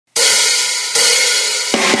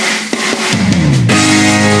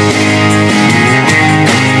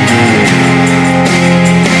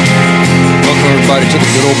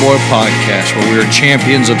Old Boy Podcast, where we are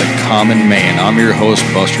champions of the common man. I'm your host,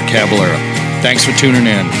 Buster Caballero. Thanks for tuning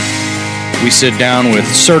in. We sit down with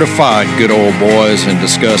certified good old boys and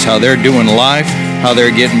discuss how they're doing life, how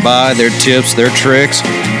they're getting by, their tips, their tricks,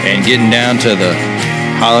 and getting down to the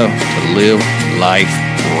how to live life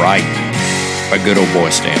right by good old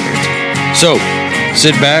boy standards. So,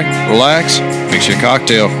 sit back, relax, mix your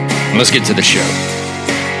cocktail, and let's get to the show.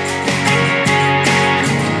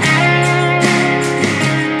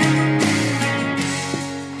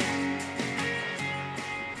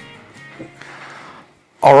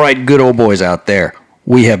 All right, good old boys out there.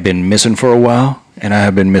 We have been missing for a while, and I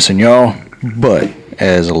have been missing y'all. But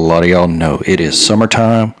as a lot of y'all know, it is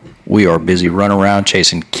summertime. We are busy running around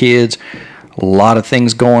chasing kids. A lot of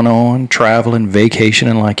things going on, traveling,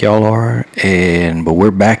 vacationing like y'all are. But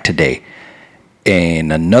we're back today.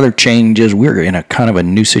 And another change is we're in a kind of a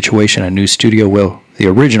new situation, a new studio. Well, the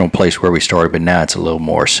original place where we started, but now it's a little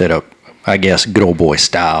more set up, I guess, good old boy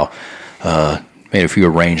style. Made a few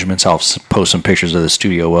arrangements. I'll post some pictures of the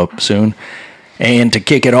studio up soon. And to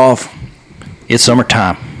kick it off, it's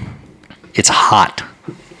summertime. It's hot.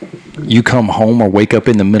 You come home or wake up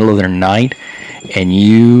in the middle of the night and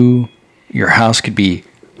your house could be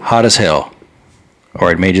hot as hell.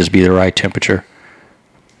 Or it may just be the right temperature.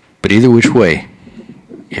 But either which way,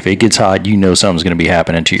 if it gets hot, you know something's going to be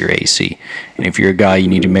happening to your AC. And if you're a guy, you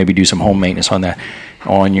need to maybe do some home maintenance on that.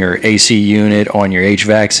 On your AC unit, on your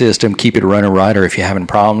HVAC system, keep it running right, or if you're having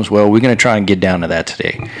problems, well, we're going to try and get down to that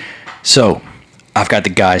today. So, I've got the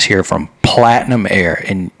guys here from Platinum Air,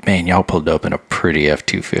 and man, y'all pulled up in a pretty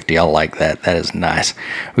F-250. I like that. That is nice.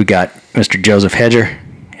 We got Mr. Joseph Hedger,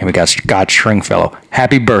 and we got Scott Stringfellow.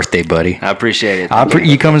 Happy birthday, buddy. I appreciate it.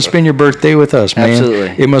 You come and spend your birthday with us, man.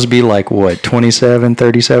 Absolutely. It must be like, what, 27,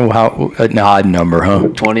 37? How, an odd number, huh?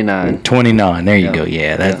 29. 29. There you go.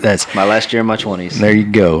 Yeah, that's... my last year in my 20s. There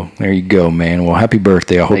you go, man. Well, happy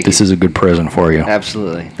birthday. I hope this is a good present for you.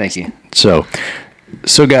 Absolutely. Thank you. So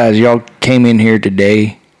guys, y'all came in here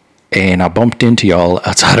today, and I bumped into y'all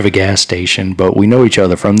outside of a gas station, but we know each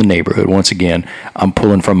other from the neighborhood. Once again, I'm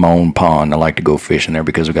pulling from my own pond. I like to go fishing there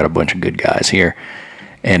because we got a bunch of good guys here.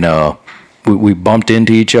 And we bumped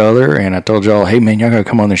into each other, and I told y'all, hey, man, y'all got to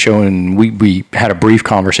come on the show. And we had a brief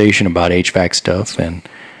conversation about HVAC stuff,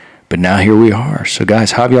 but now here we are. So,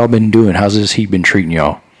 guys, how have y'all been doing? How's this heat been treating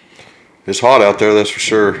y'all? It's hot out there, that's for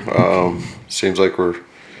sure. Seems like we're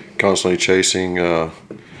constantly chasing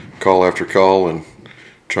call after call and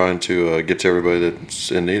trying to get to everybody that's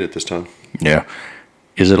in need at this time. Yeah.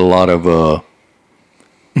 Is it a lot of,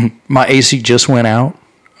 my AC just went out,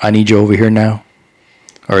 I need you over here now?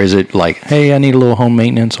 Or is it like, hey, I need a little home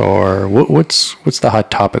maintenance? Or what's the hot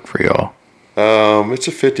topic for y'all? It's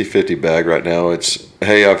a 50-50 bag right now. It's,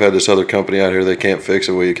 hey, I've had this other company out here, they can't fix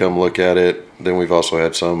it, will you come look at it? Then we've also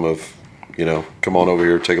had some of, come on over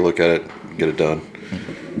here, take a look at it, get it done.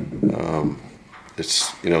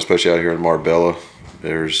 It's, especially out here in Marbella,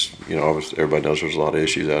 there's, obviously everybody knows there's a lot of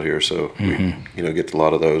issues out here, so we, get a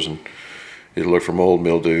lot of those, and you look for mold,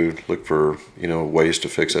 mildew, look for, ways to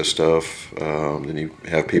fix that stuff. Then you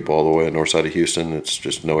have people all the way on the north side of Houston, it's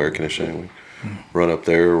just no air conditioning. We run up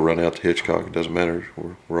there, run out to Hitchcock, it doesn't matter,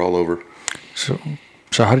 we're all over. So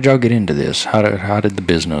how did y'all get into this? How did the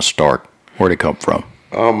business start? Where'd it come from?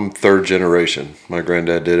 I'm third generation. My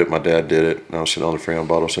granddad did it, my dad did it. I was sitting on the Freon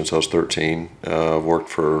bottle since I was 13. I've worked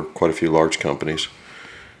for quite a few large companies.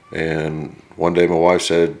 And one day my wife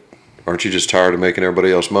said, aren't you just tired of making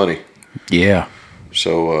everybody else money? Yeah.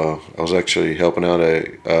 So I was actually helping out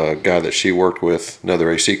a guy that she worked with,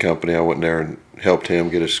 another AC company. I went in there and helped him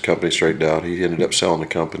get his company straightened out. He ended up selling the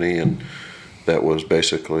company, and that was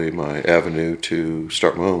basically my avenue to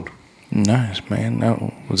start my own. Nice, man.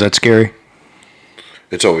 Now, was that scary?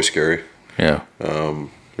 It's always scary. Yeah.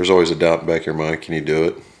 There's always a doubt in the back of your mind, can you do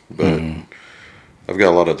it? But I've got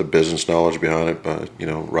a lot of the business knowledge behind it, but,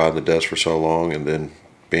 riding the desk for so long and then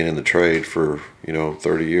being in the trade for,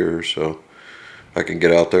 30 years. So I can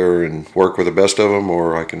get out there and work with the best of them,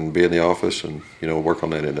 or I can be in the office and, work on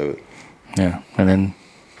that end of it. Yeah. And then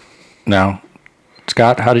now,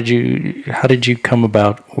 Scott, how did you come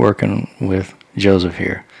about working with Joseph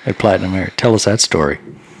here at Platinum Air? Tell us that story.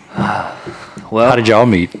 Well, how did y'all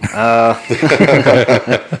meet? I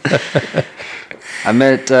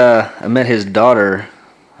met his daughter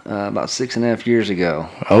about 6.5 years ago.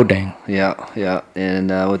 Oh, dang. Yeah.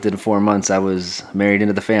 And within 4 months, I was married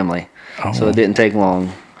into the family. Oh. So it didn't take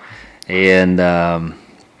long. And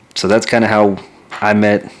so that's kind of how I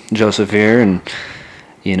met Joseph here. And,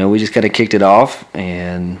 we just kind of kicked it off.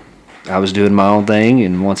 And I was doing my own thing.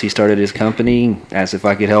 And once he started his company, asked if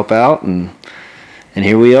I could help out. And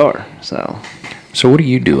here we are. So So what are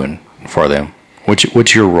you doing for them?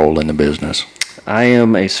 What's your role in the business? I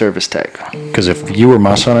am a service tech. Because if you were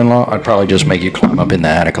my son-in-law, I'd probably just make you climb up in the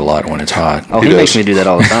attic a lot when it's hot. Oh, he makes me do that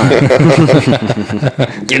all the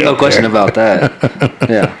time. No question about that.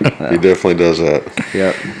 Yeah. He definitely does that.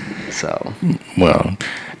 Yep. So. Well,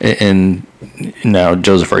 and now,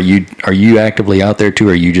 Joseph, are you actively out there too?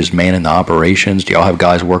 Or are you just manning the operations? Do y'all have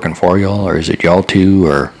guys working for y'all, or is it y'all two?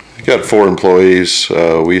 Or We got 4 employees.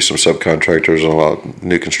 We use some subcontractors and a lot of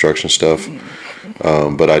new construction stuff.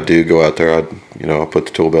 But I do go out there. I'll put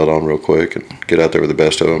the tool belt on real quick and get out there with the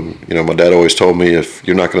best of them. My dad always told me, if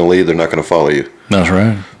you're not going to lead, they're not going to follow you. That's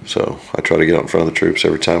right. So I try to get out in front of the troops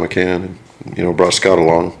every time I can. And, brought Scott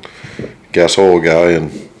along, gas oil guy,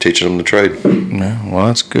 and teaching them the trade. Yeah, well,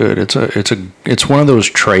 that's good. It's one of those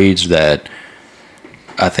trades that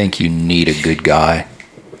I think you need a good guy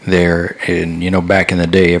there. And back in the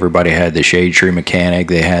day, everybody had the shade tree mechanic.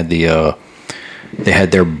 They had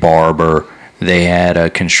their barber. They had a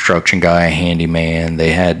construction guy, a handyman.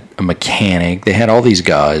 They had a mechanic. They had all these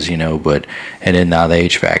guys, and then now the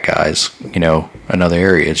HVAC guys, another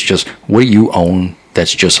area. It's just, what do you own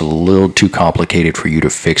that's just a little too complicated for you to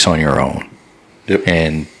fix on your own? Yep.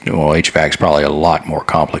 And, HVAC's probably a lot more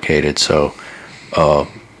complicated. So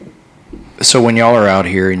when y'all are out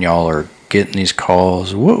here and y'all are getting these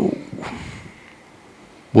calls, what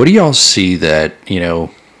do y'all see that,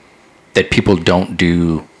 that people don't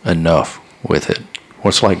do enough with it?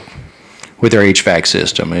 What's like with their HVAC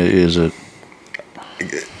system? Is it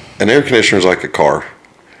an air conditioner is like a car.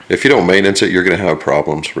 If you don't maintenance it, you're going to have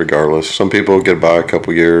problems regardless. Some people get by a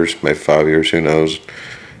couple years, maybe 5 years, who knows.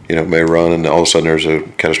 It may run, and all of a sudden there's a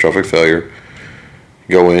catastrophic failure.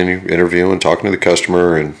 You go in, you interview, and talking to the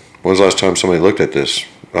customer. And when was the last time somebody looked at this?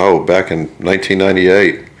 Oh, back in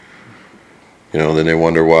 1998. Then they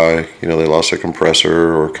wonder why, they lost a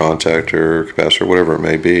compressor or contactor or capacitor, whatever it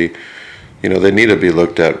may be. They need to be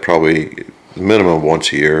looked at probably minimum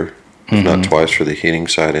once a year, if not twice, for the heating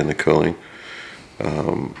side and the cooling.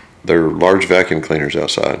 They're large vacuum cleaners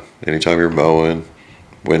outside. Anytime you're mowing,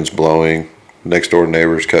 wind's blowing, next door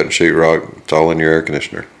neighbors cutting sheetrock, it's all in your air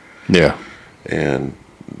conditioner. Yeah. And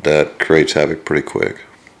that creates havoc pretty quick.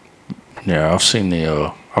 Yeah, I've seen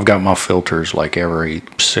I've got my filters like every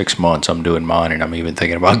 6 months. I'm doing mine, and I'm even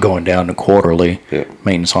thinking about going down to quarterly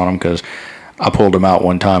maintenance on them, because I pulled them out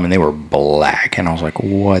one time and they were black, and I was like,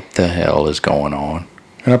 what the hell is going on?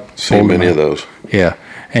 And I seen many of those. Yeah,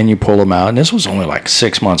 and you pull them out, and this was only like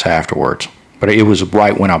 6 months afterwards, but it was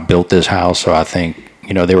right when I built this house, so I think,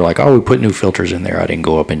 they were like, oh, we put new filters in there. I didn't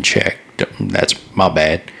go up and check. That's my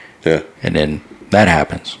bad. Yeah. And then that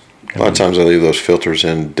happens. A lot of times I leave those filters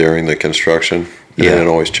in during the construction. And then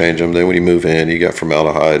always change them. Then when you move in, you got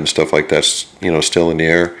formaldehyde and stuff like that, still in the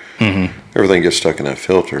air. Mm-hmm. Everything gets stuck in that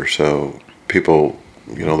filter. So people,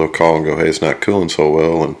 they'll call and go, hey, it's not cooling so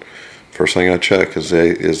well. And first thing I check is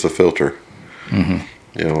the filter.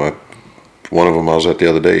 Mm-hmm. One of them I was at the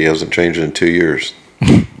other day, he hasn't changed it in 2 years.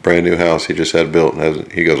 Brand new house he just had built.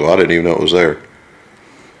 And he goes, well, I didn't even know it was there.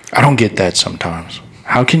 I don't get that sometimes.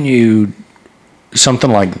 How can you, something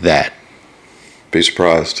like that? Be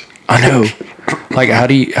surprised. I know. Like, how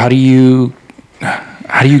do you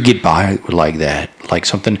get by like that? Like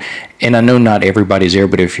something, and I know not everybody's there,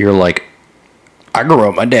 but if you're like, I grew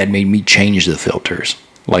up, my dad made me change the filters,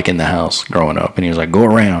 like in the house growing up, and he was like, go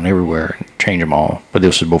around everywhere and change them all. But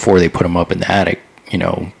this was before they put them up in the attic.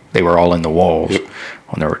 They were all in the walls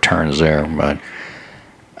when there were turns there. But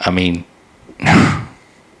I mean, that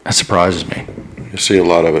surprises me. You see a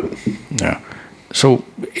lot of it. Yeah. So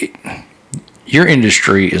your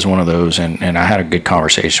industry is one of those, and I had a good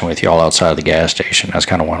conversation with y'all outside of the gas station. That's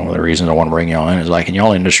kind of one of the reasons I want to bring y'all in, is like, in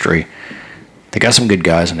y'all industry, they got some good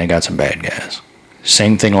guys and they got some bad guys.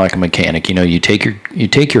 Same thing like a mechanic. You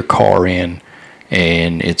take your car in,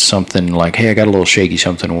 and it's something like, hey, I got a little shaky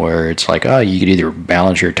something, where it's like, you could either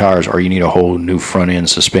balance your tires or you need a whole new front end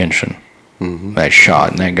suspension. Mm-hmm. That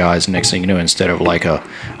shot, and that guy's, next thing you know, instead of like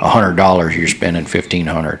 $100, you're spending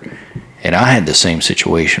 $1,500. And I had the same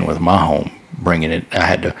situation with my home. Bringing it,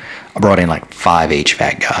 I brought in like 5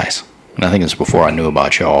 HVAC guys, and I think it's before I knew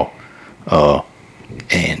about y'all.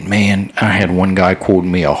 And man, I had one guy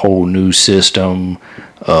quoting me a whole new system.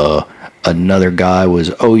 Another guy was,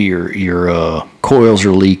 your coils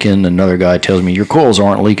are leaking. Another guy tells me your coils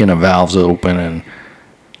aren't leaking, the valve's open, and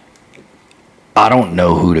I don't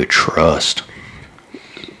know who to trust.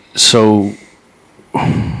 So,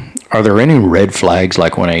 are there any red flags,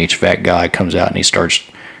 like when an HVAC guy comes out and he starts?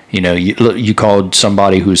 You called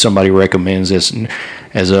somebody who somebody recommends this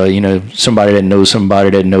as somebody that knows somebody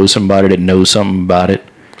that knows somebody that knows something about it.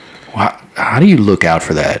 How do you look out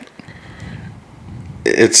for that?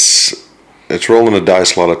 it's rolling the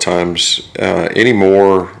dice a lot of times.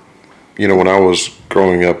 Anymore, when I was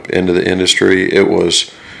growing up into the industry, it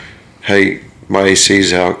was, hey, my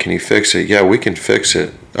AC's out. Can you fix it? Yeah, we can fix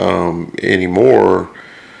it. Anymore,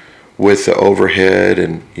 with the overhead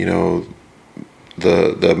and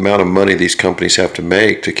the amount of money these companies have to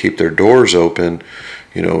make to keep their doors open,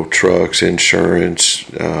 trucks, insurance,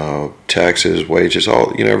 taxes, wages,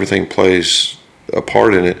 all everything plays a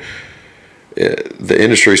part in it. The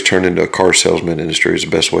industry's turned into a car salesman industry is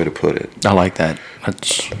the best way to put it. I like that.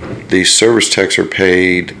 These service techs are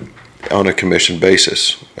paid on a commission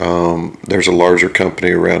basis. There's a larger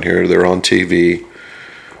company around here. They're on TV,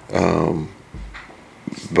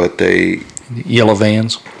 but they yellow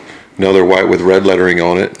vans. No, they're white with red lettering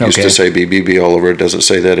on it. Okay. Used to say BBB all over it. Doesn't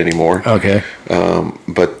say that anymore. Okay.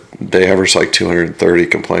 But they average like 230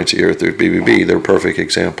 complaints a year through BBB. They're a perfect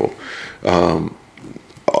example.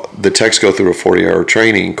 The techs go through a 40-hour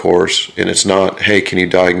training course, and it's not, hey, can you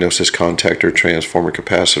diagnose this contactor, transformer,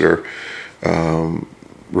 capacitor,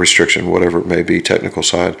 restriction, whatever it may be, technical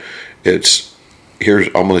side. It's,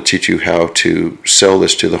 I'm going to teach you how to sell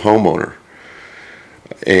this to the homeowner.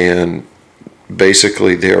 And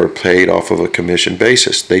basically they are paid off of a commission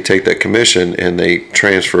basis. They take that commission and they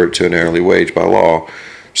transfer it to an hourly wage by law.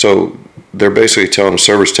 So they're basically telling a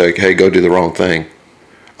service tech, hey, go do the wrong thing.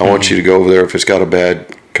 I want you to go over there. If it's got a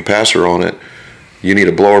bad capacitor on it, you need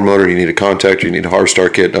a blower motor, you need a contactor, you need a hard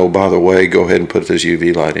start kit. Oh, by the way, go ahead and put this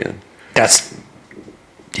UV light in. That's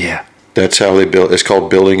how they build. It's called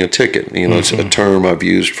billing a ticket. It's a term I've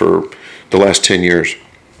used for the last 10 years,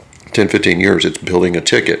 10, 15 years. It's building a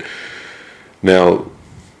ticket. Now,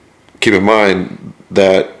 keep in mind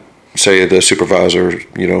that, say, the supervisor,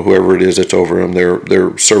 whoever it is that's over them,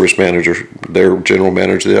 their service manager, their general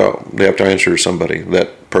manager, they have to answer to somebody.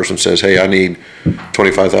 That person says, hey, I need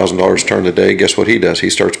 $25,000 to turn the day. Guess what he does? He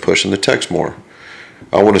starts pushing the techs more.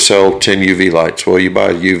 I want to sell 10 UV lights. Well, you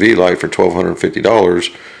buy a UV light for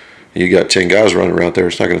 $1,250. You got 10 guys running around there.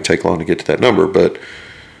 It's not going to take long to get to that number. But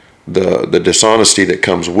the dishonesty that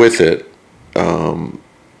comes with it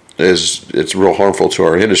it's real harmful to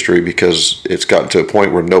our industry because it's gotten to a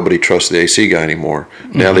point where nobody trusts the AC guy anymore.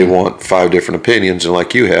 Mm-hmm. Now they want 5 different opinions, and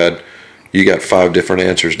like you got 5 different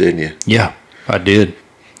answers, didn't you? Yeah, I did.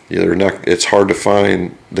 Yeah, they're not. It's hard to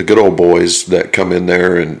find the good old boys that come in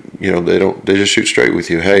there and they just shoot straight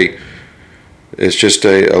with you. Hey, it's just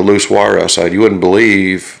a loose wire outside. You wouldn't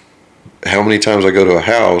believe how many times I go to a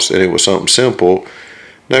house and it was something simple.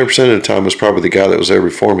 90% of the time, it's probably the guy that was there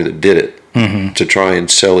before me that did it to try and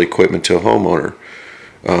sell equipment to a homeowner.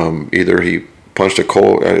 Either he punched a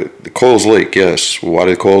coil. The coils leak, yes. Why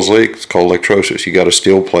do the coils leak? It's called electrosis. You got a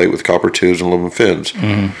steel plate with copper tubes and aluminum fins.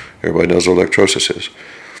 Mm-hmm. Everybody knows what electrosis is.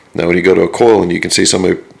 Now, when you go to a coil and you can see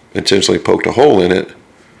somebody intentionally poked a hole in it,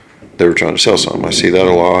 they were trying to sell something. I see that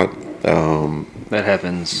a lot. That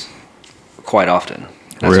happens quite often.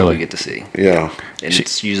 That's really? What we get to see. Yeah. And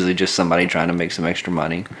it's usually just somebody trying to make some extra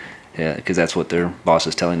money because that's what their boss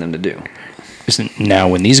is telling them to do. Now,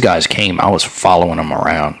 when these guys came, I was following them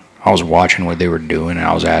around. I was watching what they were doing, and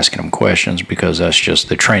I was asking them questions because that's just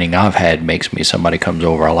the training I've had makes me, somebody comes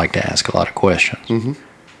over, I like to ask a lot of questions. Mm-hmm.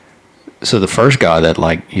 So the first guy that,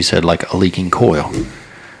 like you said, like a leaking coil.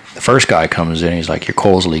 The first guy comes in, he's like, your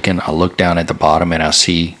coil's leaking. I look down at the bottom, and I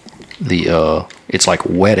see it's like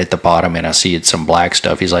wet at the bottom, and I see it's some black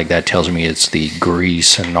stuff. He's like, that tells me it's the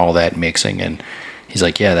grease and all that mixing. And he's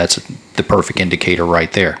like, yeah, that's the perfect indicator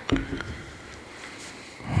right there.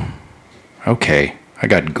 Okay, I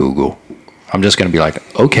got Google. I'm just going to be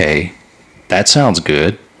like, okay, that sounds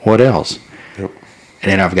good. What else? Yep.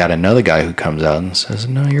 And then I've got another guy who comes out and says,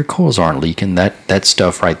 no, your coils aren't leaking. That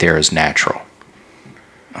stuff right there is natural.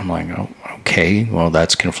 I'm like, oh, okay, well,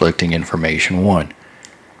 that's conflicting information. One.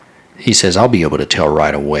 He says, I'll be able to tell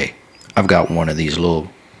right away. I've got one of these little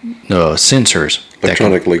sensors.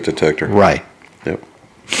 Electronic leak detector. Right. Yep.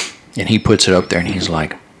 And he puts it up there, and he's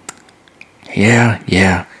like,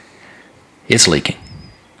 yeah, it's leaking.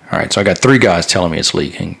 All right, so I got 3 guys telling me it's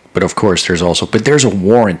leaking. But, of course, there's a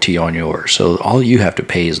warranty on yours. So all you have to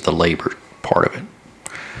pay is the labor part of it.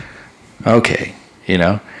 Okay,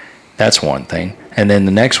 that's one thing. And then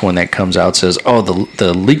the next one that comes out says, oh,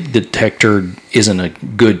 the leak detector isn't a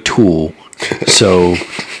good tool. So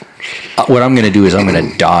what I'm going to do is I'm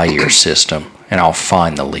going to dye your system, and I'll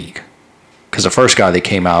find the leak. Because the first guy that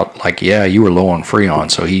came out, like, yeah, you were low on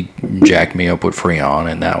Freon. So he jacked me up with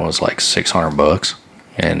Freon, and that was like $600.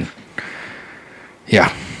 And,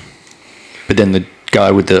 yeah. But then the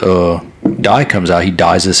guy with the dye comes out. He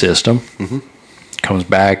dyes the system. Mm-hmm. Comes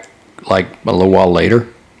back like a little while later.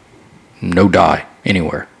 No dye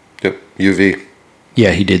anywhere. Yep. UV.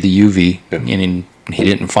 Yeah, he did the UV, Yeah. and he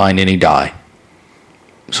didn't find any dye.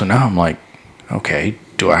 So now I'm like, okay,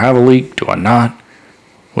 do I have a leak? Do I not?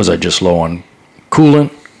 Was I just low on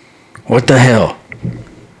coolant? What the hell?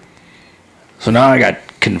 So now I got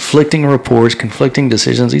conflicting reports, conflicting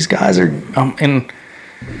decisions. These guys are, and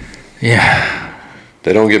yeah,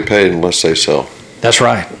 They don't get paid unless they sell. that's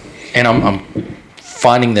right. And I'm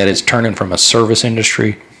finding that it's turning from a service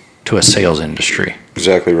industry to a sales industry,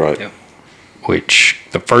 Exactly right. Yep. which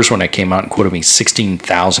the first one that came out and quoted me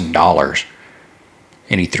 $16,000,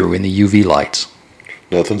 and he threw in the UV lights.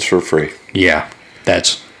 Nothing's for free. Yeah,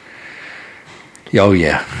 that's, oh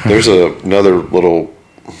yeah. There's another little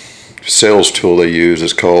sales tool they use.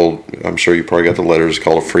 It's called, I'm sure you probably got the letters, it's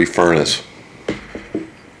called a free furnace.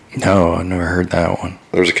 No, I never heard that one.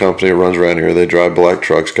 There's a company that runs around here. They drive black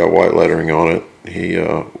trucks, got white lettering on it. He,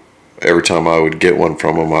 every time I would get one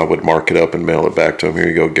from him, I would mark it up and mail it back to him. Here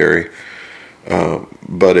you go, Gary.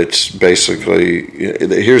 But it's basically,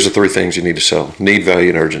 here's the three things you need to sell: need, value,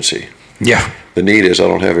 and urgency. Yeah. The need is I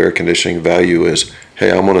don't have air conditioning. Value is,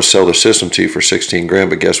 hey, I'm going to sell the system to you for $16,000,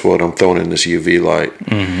 but guess what? I'm throwing in this UV light.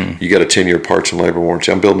 You got a 10-year parts and labor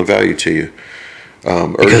warranty. I'm building the value to you.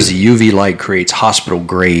 Because the UV light creates hospital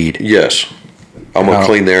grade, Yes. I'm going to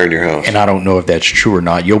clean the air in your house. and I don't know if that's true or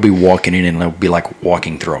not. You'll be walking in and it'll be like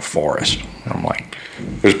walking through a forest. And I'm like,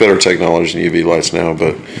 There's better technology than UV lights now,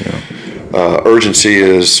 but urgency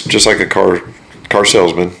is just like a car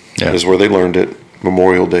salesman. Yeah. Is where they learned it.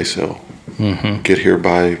 Memorial Day sale. Get here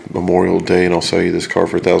by Memorial Day, and I'll sell you this car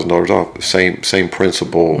for $1,000 off. Same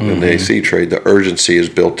principle in the AC trade. The urgency is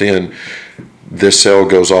built in. This sale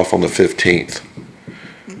goes off on the 15th.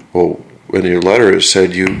 Well, in your letter it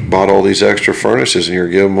said you bought all these extra furnaces and you're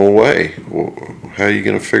giving them away. Well, how are you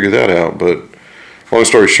going to figure that out? But long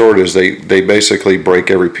story short is they basically break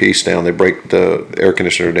every piece down. They break the air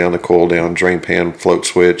conditioner down, the coil down, drain pan, float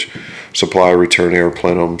switch, supply, return air,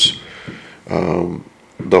 plenums,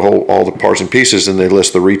 all the parts and pieces, and they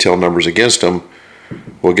list the retail numbers against them.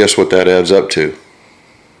 Well, guess what that adds up to?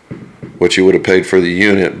 What you would have paid for the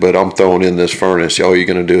unit, but I'm throwing in this furnace. All you're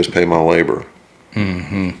going to do is pay my labor.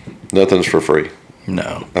 Nothing's for free.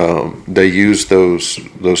 no. They use those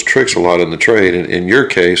tricks a lot in the trade. And in your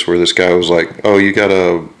case, where this guy was like, "Oh, you got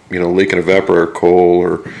a leak in evaporator coil,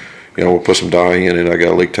 or we'll put some dye in it. I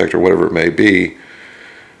got a leak detector, whatever it may be."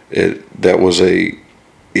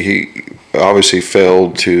 He obviously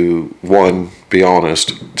failed to, one, be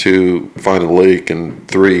honest, two, find a leak, and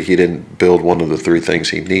three, he didn't build one of the three things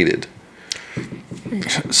he needed.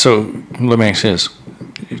 So let me ask this,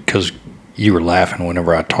 because you were laughing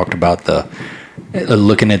whenever I talked about the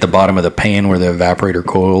looking at the bottom of the pan where the evaporator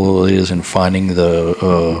coil is and finding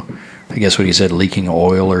the, I guess what he said, leaking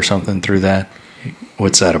oil or something through that.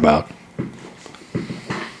 What's that about?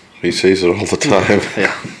 He sees it all the time.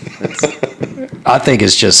 Yeah. I think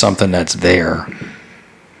it's just something that's there.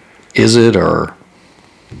 Is it, or?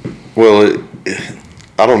 Well,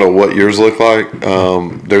 I don't know what yours look like.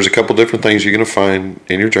 There's a couple different things you're going to find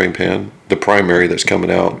in your drain pan. The primary that's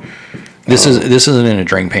coming out. This isn't in a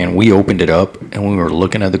drain pan. We opened it up and we were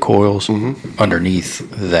looking at the coils underneath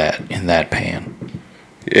that in that pan.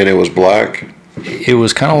 And it was black. It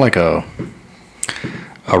was kind of like a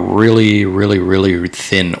really, really, really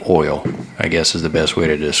thin oil, I guess is the best way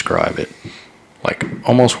to describe it. Like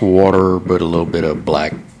almost water, but a little bit of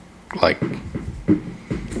black, like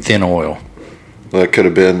thin oil. That could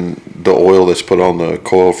have been the oil that's put on the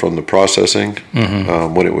coil from the processing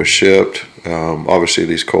when it was shipped. Obviously,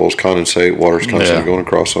 these coils condensate. Water's constantly going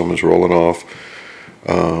across them. It's rolling off.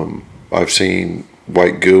 I've seen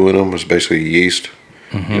white goo in them. It's basically yeast.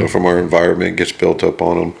 From our environment, gets built up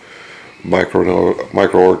on them.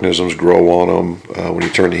 Microorganisms grow on them. When you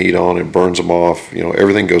turn the heat on, it burns them off.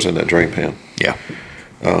 Everything goes in that drain pan. Yeah.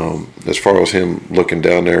 As far as him looking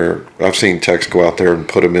down there, I've seen techs go out there and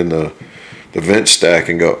put them in the vent stack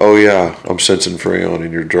and go, "Oh yeah, I'm sensing Freon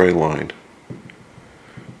in your drain line."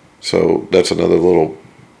 So that's another little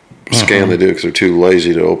scan they do because they're too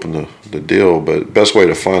lazy to open the deal. But best way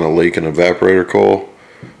to find a leak in an evaporator coil,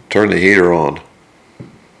 turn the heater on.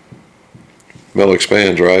 Metal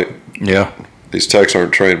expands, right? Yeah. These techs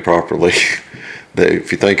aren't trained properly.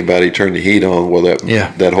 If you think about it, you turn the heat on, well,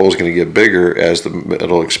 that hole's going to get bigger as the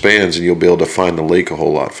metal expands, and you'll be able to find the leak a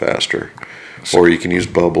whole lot faster. Or you can use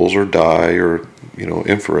bubbles or dye or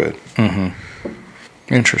infrared.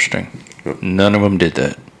 Interesting. None of them did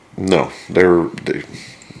that. No, they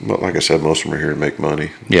like I said, most of them are here to make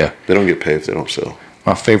money. Yeah. They don't get paid if they don't sell.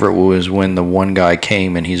 My favorite was when the one guy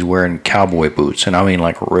came and he's wearing cowboy boots, and I mean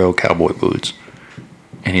like real cowboy boots.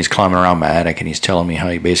 and he's climbing around my attic, and he's telling me how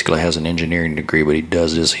he basically has an engineering degree, but he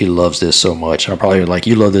does this. He loves this so much. And I'm probably like,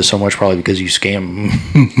 you love this so much probably because you scam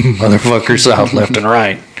motherfuckers out left and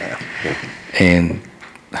right. And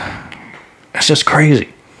it's just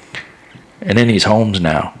crazy. And then he's homes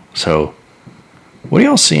now. So what are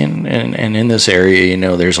y'all seeing? And in this area, you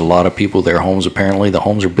know, there's a lot of people, their homes, apparently the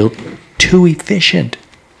homes are built too efficient.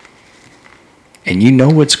 And you know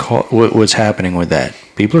what's happening with that.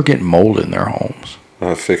 People are getting mold in their homes.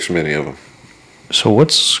 I've fixed many of them. So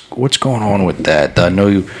what's going on with that? I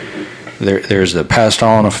know there's the passed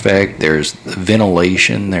on effect. There's the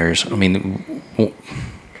ventilation.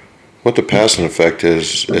 What the passing effect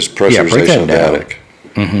is pressurization of the attic.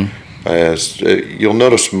 Mm-hmm. As you'll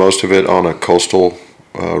notice, most of it on a coastal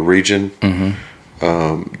region. Mm-hmm.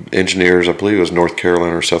 Engineers, I believe it was North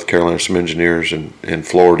Carolina or South Carolina, some engineers in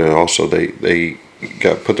Florida also, they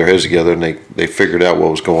put their heads together and they figured out what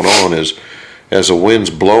was going on is as the wind's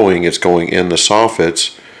blowing, it's going in the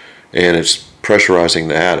soffits and it's pressurizing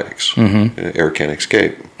the attics. Mm-hmm. Air can't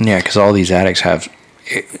escape. Yeah, because all these attics have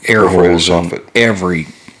air holes on every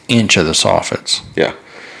inch of the soffits. Yeah.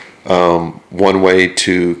 One way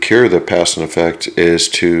to cure the passing effect is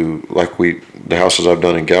to, like the houses I've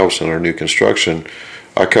done in Galveston, our new construction,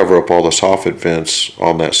 I cover up all the soffit vents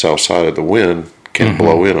on that south side of the wind, can't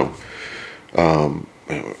blow in them.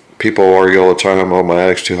 People argue all the time, oh, my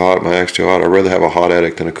attic's too hot, my attic's too hot. I'd rather have a hot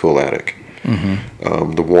attic than a cool attic.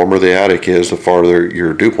 Mm-hmm. The warmer the attic is, the farther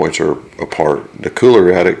your dew points are apart. The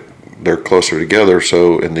cooler attic, they're closer together,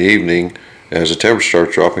 so in the evening, as the temperature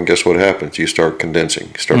starts dropping, guess what happens? You start condensing,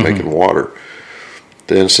 you start making water.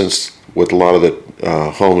 Then, since with a lot of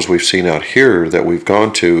the homes we've seen out here that we've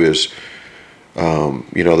gone to is, the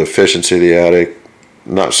efficiency of the attic,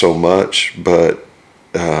 not so much, but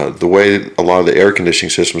the way a lot of the air conditioning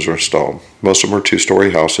systems are installed. Most of them are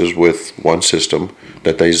 2-story houses with one system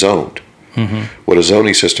that they zoned. Mm-hmm. What a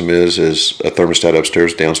zoning system is a thermostat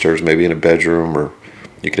upstairs, downstairs, maybe in a bedroom, or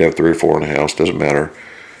you could have 3 or 4 in a house, doesn't matter.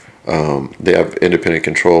 They have independent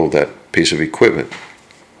control of that piece of equipment.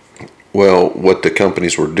 Well, what the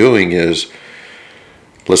companies were doing is,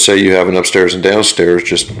 let's say you have an upstairs and downstairs,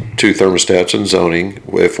 just 2 thermostats and zoning.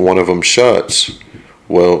 If one of them shuts,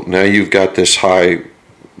 well, now you've got this high,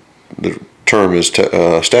 the term is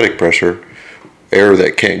static pressure, air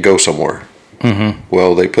that can't go somewhere. Mm-hmm.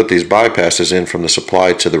 Well, they put these bypasses in from the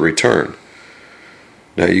supply to the return.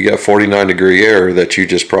 Now you got 49 degree air that you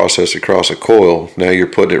just processed across a coil. Now you're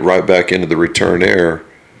putting it right back into the return air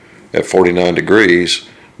at 49 degrees.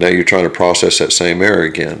 Now you're trying to process that same air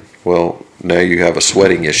again. Well, now you have a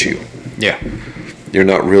sweating issue. Yeah. You're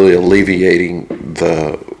not really alleviating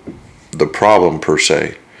the problem per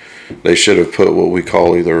se. They should have put what we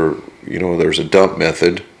call either, there's a dump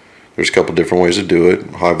method. There's a couple different ways to do it.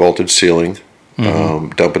 High voltage sealing,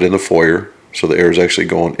 dump it in the foyer. So the air is actually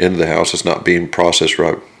going into the house. It's not being processed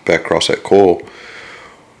right back across that coil.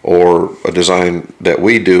 Or a design that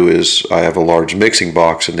we do is I have a large mixing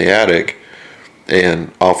box in the attic,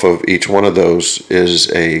 and off of each one of those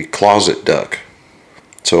is a closet duct.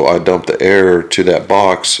 So I dump the air to that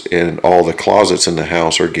box, and all the closets in the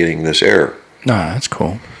house are getting this air. Nah, that's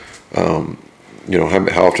cool. How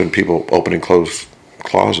often people open and close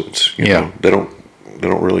closets? You know, they don't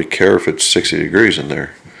really care if it's 60 degrees in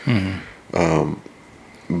there. Mm-hmm.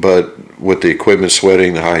 But with the equipment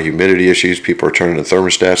sweating, the high humidity issues, people are turning the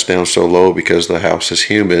thermostats down so low because the house is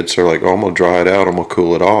humid. So they're like, oh, I'm going to dry it out. I'm going to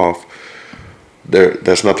cool it off.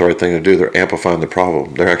 That's not the right thing to do. They're amplifying the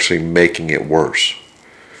problem. They're actually making it worse.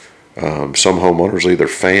 Some homeowners leave their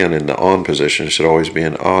fan in the on position. It should always be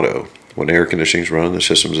in auto. When air conditioning's running, the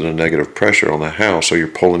system's in a negative pressure on the house, so you're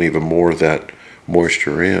pulling even more of that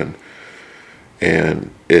moisture in.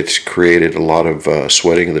 And it's created a lot of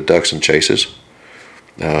sweating of the ducts and chases,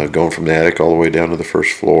 going from the attic all the way down to the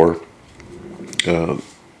first floor.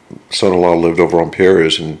 Son-in-law lived over on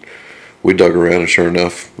Pierre's, and we dug around, and sure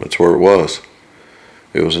enough, that's where it was.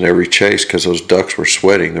 It was in every chase because those ducts were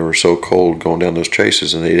sweating. They were so cold going down those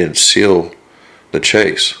chases, and they didn't seal the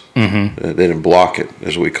chase. Mm-hmm. They didn't block it,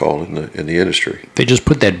 as we call it in the industry. They just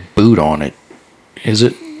put that boot on it. Is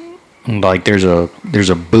it like there's a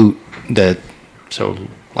boot that, so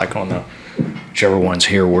like on the whichever one's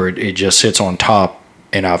here where it just sits on top,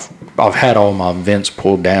 and I've had all my vents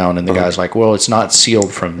pulled down, and the guy's like, well, it's not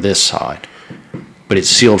sealed from this side, but it's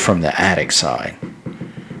sealed from the attic side.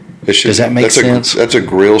 Does that make sense? That's a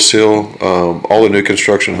grill seal. All the new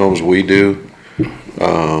construction homes we do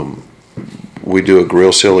a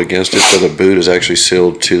grill seal against it, so the boot is actually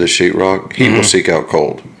sealed to the sheetrock. Heat will seek out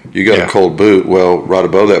cold. You got a cold boot, well, right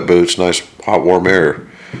above that boot's nice hot warm air.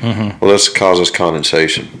 Well, that causes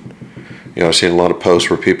condensation. You know, I've seen a lot of posts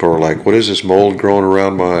where people are like, "What is this mold growing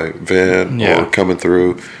around my vent or coming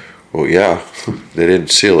through?" Well, yeah, they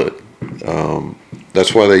didn't seal it.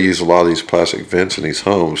 That's why they use a lot of these plastic vents in these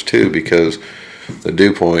homes too, because the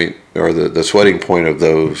dew point or the sweating point of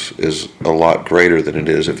those is a lot greater than it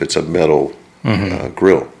is if it's a metal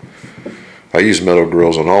grill. I use metal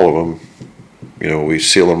grills on all of them. You know, we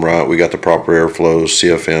seal them right. We got the proper airflows,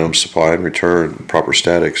 CFM, supply and return, proper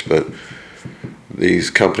statics. But these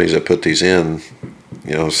companies that put these in,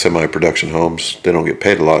 you know, semi-production homes, they don't get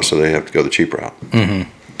paid a lot, so they have to go the cheap route.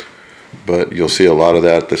 But you'll see a lot of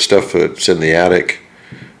that. The stuff that's in the attic,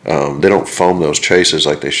 they don't foam those chases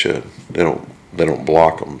like they should. They don't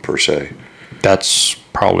block them per se. That's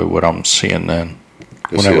probably what I'm seeing then.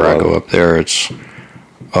 You'll Whenever I go up there, it's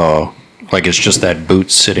like it's just that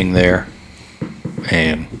boot sitting there,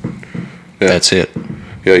 and that's it.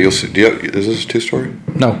 Yeah, you'll see. Is this a 2-story?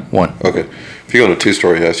 No, one. Okay. If you go in a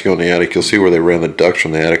 2-story house, you go in the attic, you'll see where they ran the ducts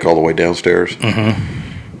from the attic all the way downstairs.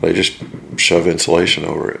 They just shove insulation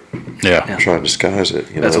over it. Yeah. Try and disguise it.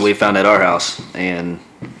 That's what we found at our house, and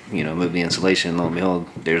moved the insulation. Lo and behold,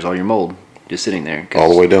 there's all your mold just sitting there. All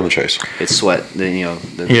the way down the chase. It's sweat. The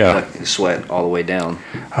duct is sweat all the way down.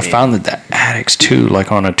 I found that the attics too,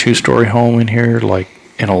 like on a 2-story home in here, like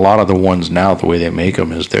in a lot of the ones now, the way they make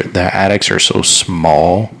them is the attics are so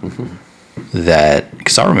small that,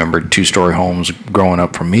 because I remember 2-story homes growing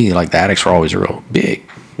up for me, like the attics were always real big.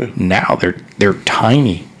 Now they're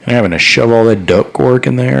tiny. And having to shove all that ductwork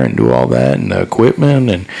in there and do all that, and the equipment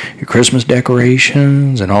and your Christmas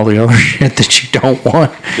decorations and all the other shit that you don't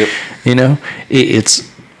want. You know, it's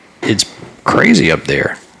crazy up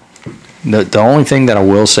there. The only thing that I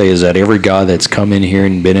will say is that every guy that's come in here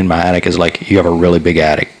and been in my attic is like, you have a really big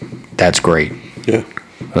attic. That's great. Yeah.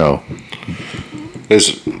 So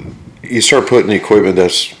you start putting the equipment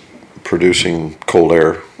that's producing cold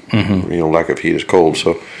air. You know, lack of heat is cold.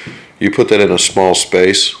 So you put that in a small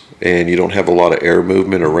space and you don't have a lot of air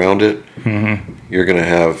movement around it, you're going to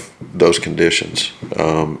have those conditions.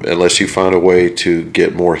 Unless you find a way to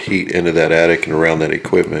get more heat into that attic and around that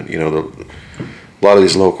equipment. You know, a lot of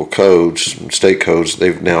these local codes, state codes,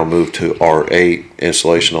 they've now moved to R8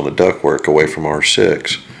 insulation on the ductwork away from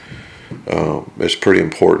R6. It's pretty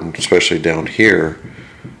important, especially down here,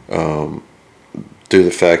 due to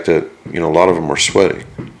the fact that, you know, a lot of them are sweating.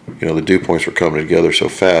 You know, the dew points were coming together so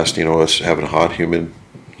fast. You know, us having a hot, humid,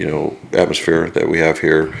 you know, atmosphere that we have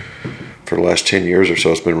here for the last 10 years or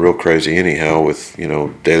so, it's been real crazy anyhow with, you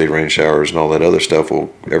know, daily rain showers and all that other stuff.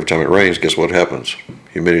 Well, every time it rains, guess what happens?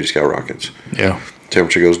 Humidity skyrockets. Yeah.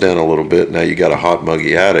 Temperature goes down a little bit. Now you got a hot,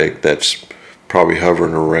 muggy attic that's probably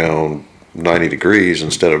hovering around 90 degrees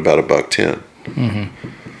instead of about $110.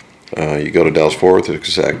 You go to Dallas-Fort Worth,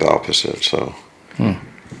 it's the exact opposite. So.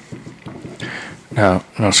 Now,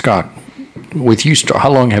 Scott, with you,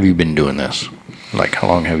 how long have you been doing this? Like, how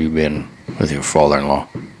long have you been with your father-in-law?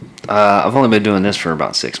 I've only been doing this for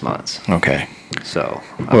about 6 months. Okay. So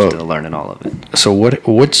I'm still learning all of it. So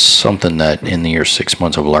what's something that in your 6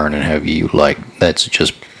 months of learning have you, like, that's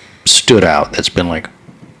just stood out, that's been like,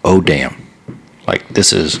 oh, damn. Like,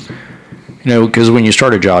 this is, you know, because when you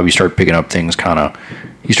start a job, you start picking up things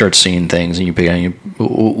you start seeing things and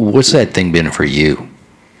what's that thing been for you?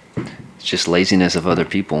 It's just laziness of other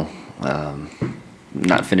people,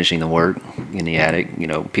 not finishing the work in the attic. You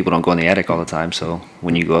know, people don't go in the attic all the time, so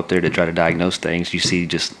when you go up there to try to diagnose things, you see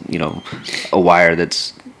just, you know, a wire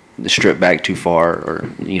that's stripped back too far, or,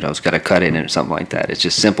 you know, it's got a cut in it or something like that. It's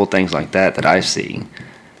just simple things like that I see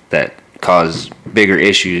that cause bigger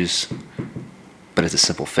issues, but it's a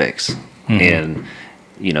simple fix. And,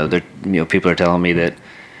 you know, people are telling me that,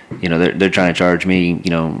 you know, they're trying to charge me, you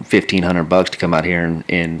know, $1,500 to come out here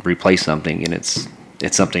and replace something, and it's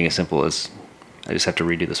something as simple as I just have to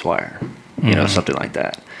redo this wire, you know, something like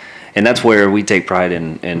that. And that's where we take pride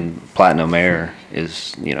in Platinum Air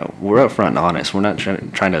is, you know, we're upfront and honest. We're not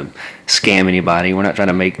trying to scam anybody. We're not trying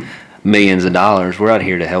to make millions of dollars. We're out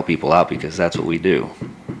here to help people out because that's what we do.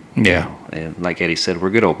 Yeah. And like Eddie said,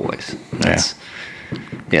 we're good old boys. That's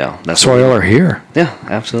that's why y'all are here. Yeah,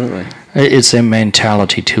 absolutely. It's a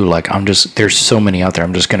mentality too. Like, there's so many out there.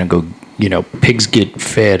 I'm just going to go, you know, pigs get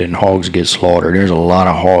fed and hogs get slaughtered. There's a lot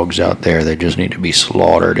of hogs out there that just need to be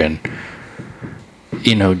slaughtered. And,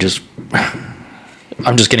 you know, I'm just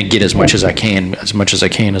going to get as much as I can.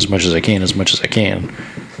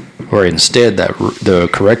 Or instead, the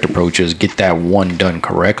correct approach is get that one done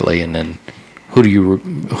correctly. And then who do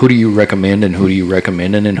you recommend and who do you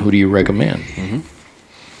recommend and then who do you recommend?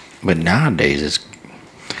 But nowadays, it's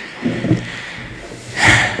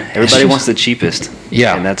everybody wants the cheapest.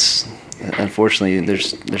 Yeah. And that's, unfortunately,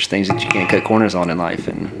 there's things that you can't cut corners on in life.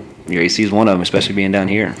 And, your AC is one of them, especially being down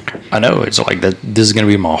here. I know, it's like that. This is going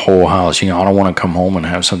to be my whole house. I don't want to come home and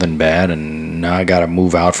have something bad, and now I got to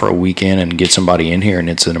move out for a weekend and get somebody in here, and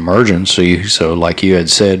it's an emergency. So, like you had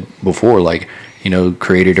said before, like,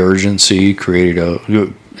 created urgency,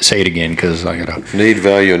 say it again because I got to. Need,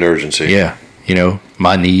 value, and urgency. Yeah,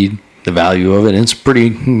 my need, the value of it, and it's pretty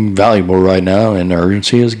valuable right now, and the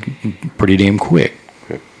urgency is pretty damn quick.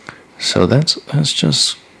 Okay. So that's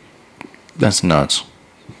nuts.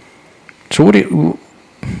 So how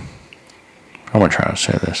am I trying to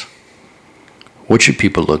say this? What should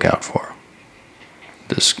people look out for?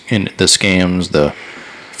 The scams, the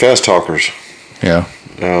fast talkers. Yeah.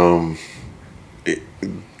 A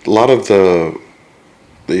lot of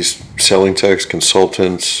these selling techs,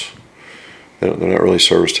 consultants, they're not really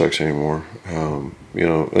service techs anymore. And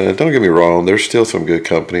don't get me wrong, there's still some good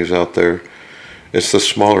companies out there. It's the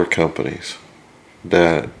smaller companies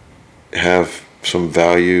that have some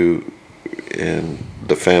value in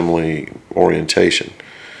the family orientation.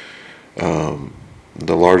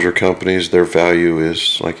 The larger companies, their value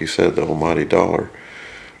is, like you said, the almighty dollar.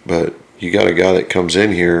 But you got a guy that comes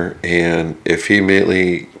in here, and if he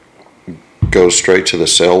immediately goes straight to the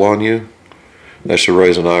sell on you, that should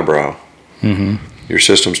raise an eyebrow. Mm-hmm. Your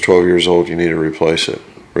system's 12 years old, you need to replace it.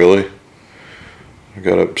 Really? I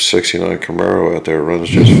got a 69 Camaro out there, it runs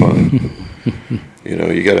just fine.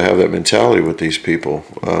 You got to have that mentality with these people.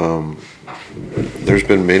 There's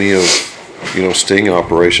been many of, sting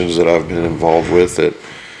operations that I've been involved with that,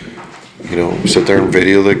 sit there and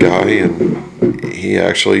video the guy, and he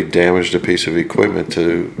actually damaged a piece of equipment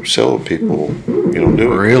to sell people,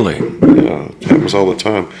 new. Really? Yeah, it happens all the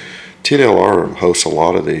time. TDLR hosts a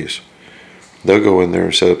lot of these. They'll go in there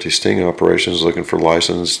and set up these sting operations looking for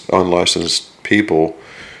unlicensed people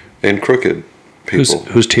and crooked people.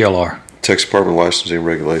 Who's TLR? Texas Department of Licensing and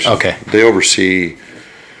Regulation. Okay. They oversee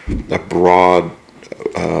a broad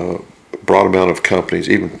amount of companies.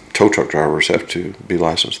 Even tow truck drivers have to be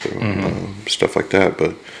licensed through stuff like that.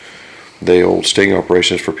 But they hold sting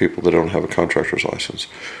operations for people that don't have a contractor's license,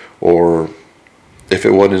 or if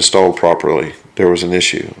it wasn't installed properly, there was an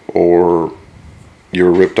issue, or you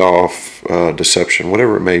were ripped off, deception,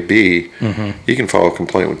 whatever it may be. You can file a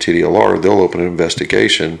complaint with TDLR. They'll open an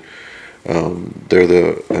investigation. They're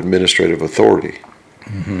the administrative authority.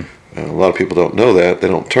 A lot of people don't know that. They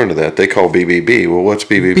don't turn to that. They call BBB. Well, what's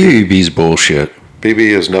BBB? BBB's bullshit.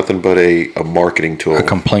 BBB is nothing but a marketing tool. A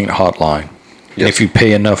complaint hotline. Yes. And if you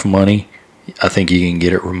pay enough money, I think you can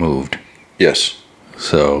get it removed. Yes.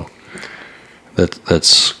 So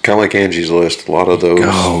that's kind of like Angie's List. A lot of those.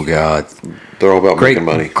 Oh God. They're all about making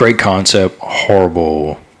money. Great concept.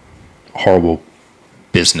 Horrible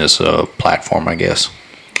business platform, I guess.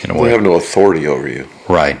 In a way. They have no authority over you.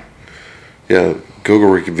 Right. Yeah. Google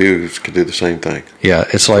reviews could do the same thing. Yeah,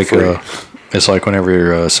 it's like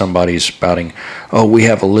whenever somebody's spouting, "Oh, we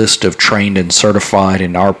have a list of trained and certified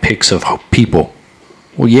and our picks of people."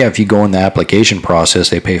 Well, yeah, if you go in the application process,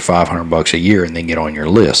 they pay $500 a year and they get on your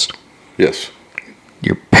list. Yes.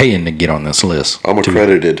 You're paying to get on this list. I'm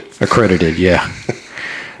accredited. Accredited, yeah.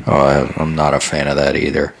 I'm not a fan of that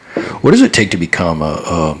either. What does it take to become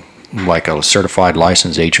a certified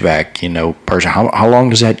licensed HVAC, person? How long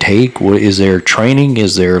does that take? What is there training?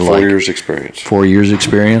 Is there 4 years experience? 4 years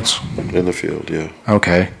experience in the field, yeah.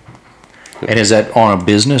 Okay. And is that on a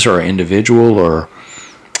business or an individual or?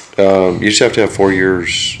 You just have to have 4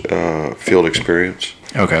 years field experience.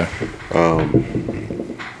 Okay.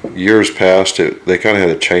 Years past, they kind of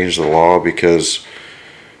had to change the law because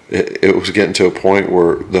it was getting to a point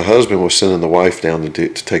where the husband was sending the wife down to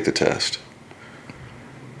take the test.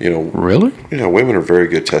 Really? Women are very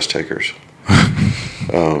good test takers.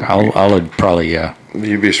 I'll probably, yeah.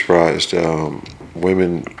 You'd be surprised.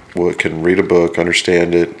 Women can read a book,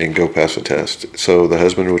 understand it, and go pass a test. So the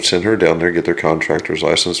husband would send her down there, get their contractor's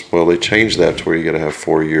license. Well, they changed that to where you got to have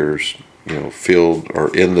 4 years, field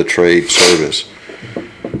or in the trade service.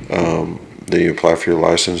 Then you apply for your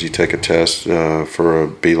license. You take a test. For a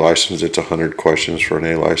B license, it's 100 questions. For an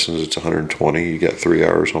A license, it's 120. You got 3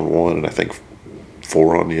 hours on one, and I think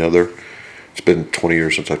 4 on the other. It's been 20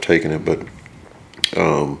 years since I've taken it, but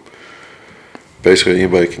basically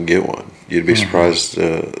anybody can get one. You'd be surprised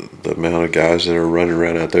the amount of guys that are running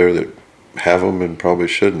around out there that have them and probably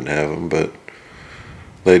shouldn't have them, but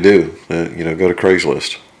they do. Go to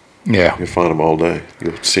Craigslist. Yeah. You'll find them all day.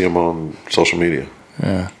 You'll see them on social media.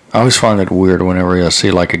 Yeah. I always find it weird whenever I see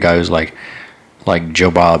a guy who's like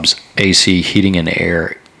Joe Bob's AC heating and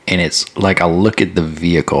air, and it's I look at the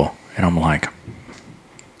vehicle and I'm like,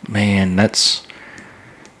 man, that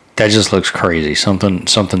just looks crazy.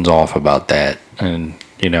 Something's off about that, and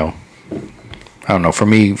I don't know. For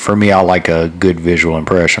me, I like a good visual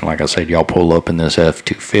impression. Like I said, y'all pull up in this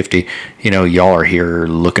F-250. Y'all are here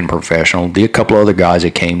looking professional. The couple other guys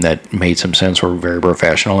that came that made some sense were very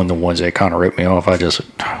professional, and the ones that kind of ripped me off, I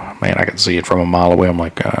could see it from a mile away. I'm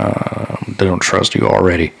like, they don't trust you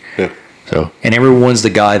already. Yeah. So, and everyone's the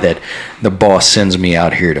guy that the boss sends me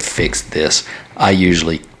out here to fix this. I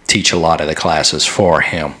usually teach a lot of the classes for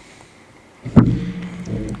him.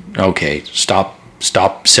 Okay,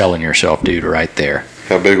 stop selling yourself, dude, right there.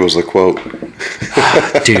 How big was the quote?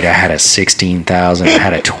 Dude, I had a 16,000, I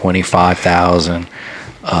had a 25,000.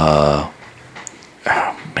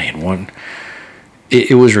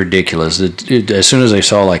 It was ridiculous. As soon as they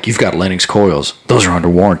saw, like, you've got Lennox coils, those are under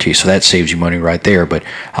warranty, so that saves you money right there. But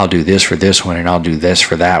I'll do this for this one, and I'll do this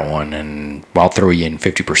for that one, and I'll throw you in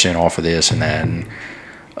 50% off of this and that. And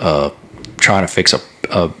trying to fix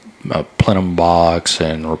a plenum box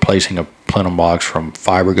and replacing a plenum box from the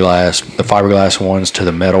fiberglass ones to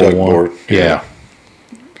the metal Duck one. board. Yeah.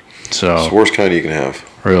 So It's the worst kind you can have.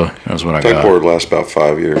 really, that's what I Duck got. board lasts about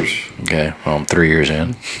 5 years. Okay, well, I'm 3 years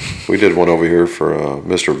in. We did one over here for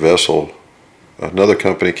Mr. Vessel. Another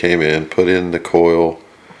company came in, put in the coil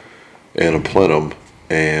and a plenum,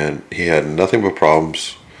 and he had nothing but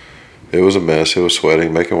problems. It was a mess. It was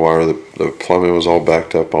sweating, making wire. The plumbing was all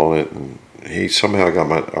backed up on it, and he somehow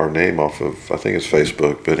got our name off of, I think it's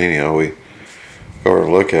Facebook. But anyhow, we go over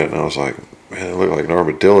and look at it, and I was like, man, it looked like an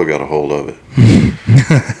armadillo got a hold of it.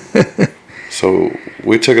 So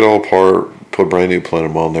we took it all apart, put brand new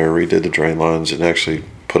plenum on there, redid the drain lines, and actually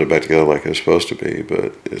put it back together like it was supposed to be.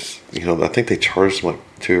 But it's, I think they charged him like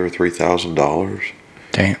 $2,000 or $3,000.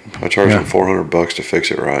 Damn. I charged him $400 to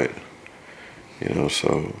fix it right.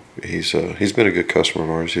 So he's been a good customer of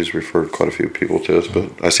ours. He's referred quite a few people to us,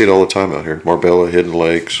 but I see it all the time out here. Marbella, Hidden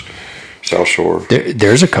Lakes, South Shore.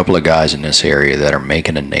 There's a couple of guys in this area that are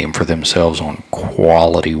making a name for themselves on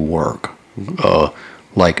quality work.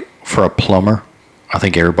 Like for a plumber, I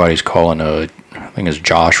think everybody's calling I think it's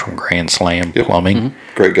Josh from Grand Slam Plumbing.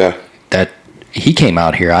 Mm-hmm. Great guy. That he came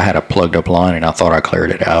out here. I had a plugged up line and I thought I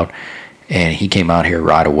cleared it out. And he came out here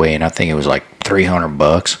right away, and I think it was like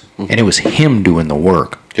 $300, and it was him doing the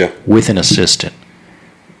work with an assistant,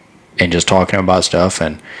 and just talking about stuff.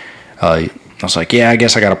 And I was like, "Yeah, I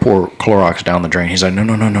guess I got to pour Clorox down the drain." He's like,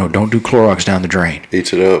 "No, don't do Clorox down the drain."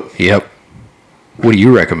 Eats it up. Yep. What do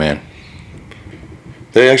you recommend?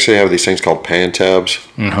 They actually have these things called pan tabs.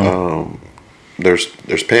 Mm-hmm.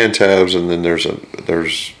 There's pan tabs, and then there's a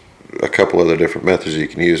couple other different methods you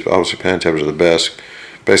can use. But obviously, pan tabs are the best.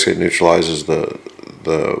 Basically, it neutralizes the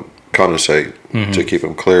condensate to keep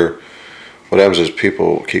them clear. What happens is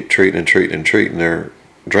people keep treating their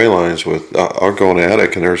drain lines with. I'll go in the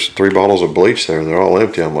attic and there's 3 bottles of bleach there, and they're all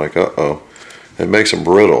empty. I'm like, uh-oh. It makes them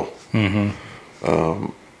brittle. Mm-hmm.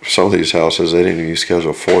 Some of these houses, they didn't even use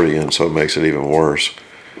Schedule 40 in, so it makes it even worse.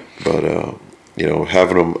 But,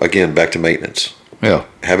 having them, again, back to maintenance. Yeah.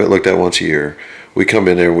 Have it looked at once a year. We come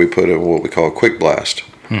in there and we put in what we call a quick blast.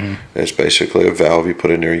 Mm-hmm. It's basically a valve you put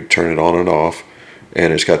in there, you turn it on and off,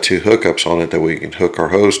 and it's got 2 hookups on it that we can hook our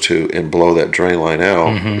hose to and blow that drain line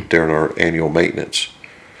out during our annual maintenance.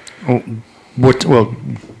 Well,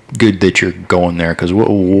 good that you're going there, because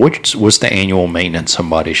what's the annual maintenance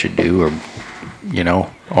somebody should do, or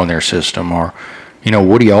on their system, or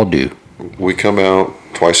what do y'all do? We come out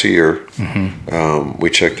twice a year. Mm-hmm. We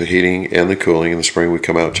check the heating and the cooling. In the spring, we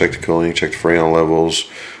come out, check the cooling, check the Freon levels.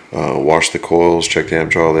 Wash the coils, check the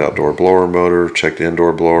amp draw, the outdoor blower motor, check the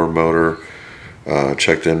indoor blower motor,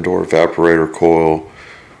 check the indoor evaporator coil,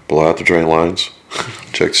 blow out the drain lines,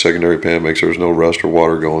 check the secondary pan, make sure there's no rust or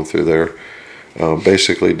water going through there.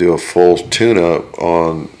 Basically do a full tune-up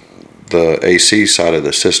on the AC side of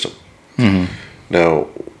the system. Mm-hmm. Now,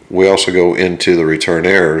 we also go into the return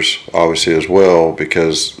errors, obviously, as well,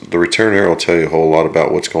 because the return error will tell you a whole lot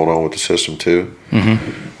about what's going on with the system, too.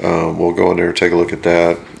 Mm-hmm. We'll go in there and take a look at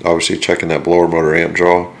that. Obviously, checking that blower motor amp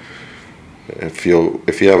draw. If you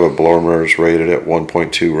have a blower motor that's rated at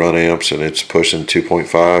 1.2 run amps and it's pushing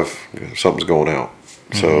 2.5, something's going out.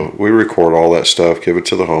 Mm-hmm. So we record all that stuff, give it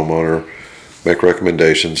to the homeowner, make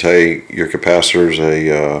recommendations. Hey, your capacitor's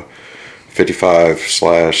a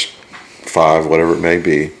 55/5, whatever it may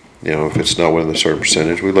be. If it's not within a certain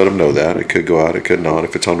percentage, we let them know that. It could go out, it could not.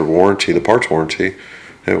 If it's under warranty, the parts warranty,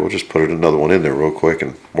 we'll just put another one in there real quick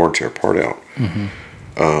and warranty our part out.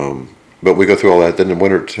 Mm-hmm. But we go through all that. Then the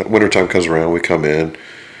wintertime comes around, we come in,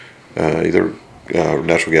 either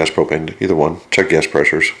natural gas, propane, either one. Check gas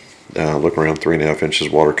pressures. Look around 3.5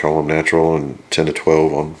 inches water column natural and 10 to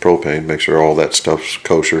 12 on propane. Make sure all that stuff's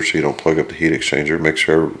kosher so you don't plug up the heat exchanger. Make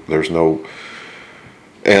sure there's no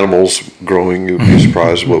animals growing. You'd be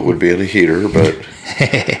surprised what would be in a heater, but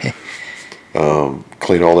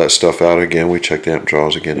clean all that stuff out again. We check the amp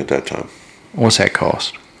draws again at that time. What's that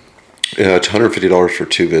cost? Yeah, it's $150 for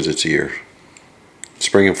 2 visits a year.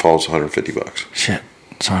 Spring and fall is $150. Shit,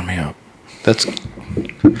 sign me up.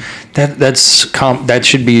 That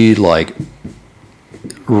should be like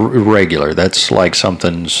regular. That's like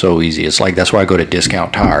something so easy. It's like that's why I go to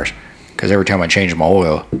Discount Tires, because every time I change my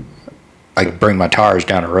oil, I bring my tires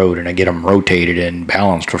down the road and I get them rotated and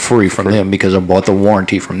balanced for free from them, because I bought the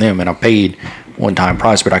warranty from them and I paid one-time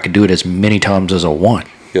price, but I could do it as many times as I want.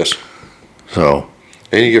 Yes. So.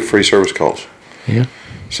 And you get free service calls. Yeah.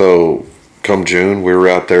 So come June, we were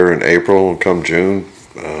out there in April, and come June,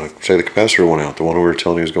 say the capacitor went out, the one we were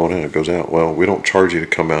telling you was going in, it goes out. Well, we don't charge you to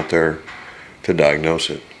come out there to diagnose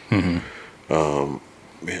it. Mm-hmm. A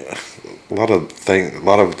lot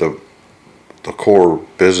of the core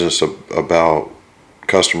business about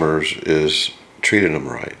customers is treating them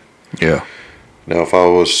right. Yeah. Now, if I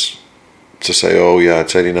was to say, oh yeah,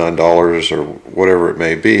 it's $89 or whatever it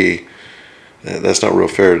may be, that's not real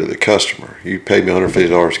fair to the customer. You paid me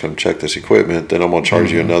 $150 to come check this equipment, then I'm going to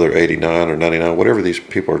charge you another $89 or $99, whatever these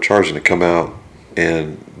people are charging to come out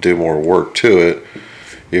and do more work to it.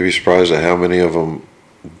 You'd be surprised at how many of them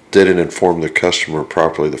didn't inform the customer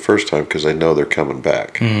properly the first time because they know they're coming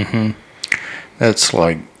back. Mm-hmm. That's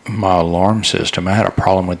like my alarm system. I had a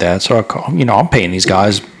problem with that, so I call. I'm paying these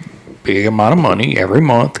guys big amount of money every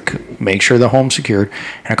month, make sure the home's secured,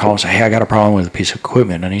 and I call and say, hey, I got a problem with a piece of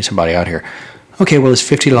equipment. I need somebody out here. Okay, well, it's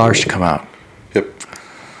 $50 to come out. Yep.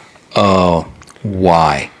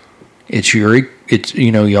 Why? It's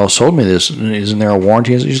y'all sold me this. Isn't there a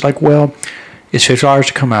warranty? He's like, well, it's $50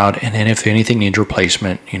 to come out, and then if anything needs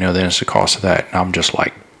replacement, then it's the cost of that. And I'm just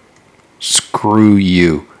like, screw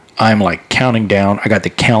you. I'm like counting down. I got the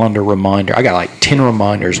calendar reminder. I got like 10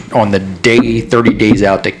 reminders on the day, 30 days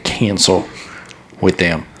out to cancel with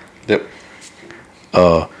them. Yep.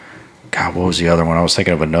 God, what was the other one? I was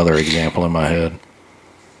thinking of another example in my head.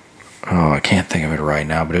 Oh, I can't think of it right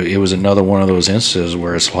now, but it was another one of those instances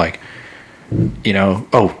where it's like,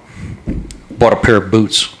 bought a pair of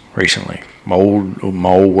boots recently. My old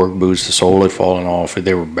work boots, the sole had fallen off.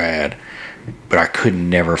 They were bad, but I could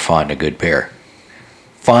never find a good pair.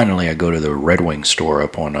 Finally, I go to the Red Wing store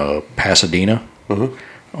up on Pasadena in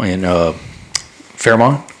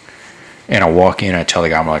Fairmont. And I walk in, I tell the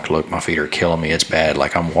guy, I'm like, look, my feet are killing me. It's bad.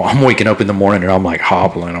 Like, I'm waking up in the morning and I'm like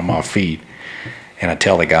hobbling on my feet. And I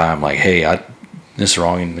tell the guy, I'm like, hey, this is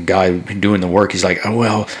wrong. And the guy doing the work, he's like, oh,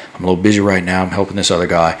 well, I'm a little busy right now. I'm helping this other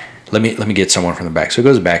guy. Let me get someone from the back. So he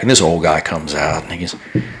goes back, and this old guy comes out, and he goes,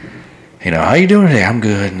 how you doing today? I'm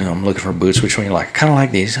good. And I'm looking for boots. Which one you like? I kind of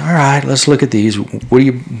like these. All right, let's look at these. What do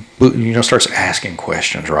you, starts asking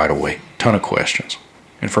questions right away. Ton of questions.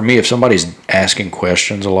 And for me, if somebody's asking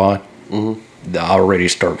questions a lot, I already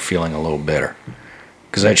start feeling a little better,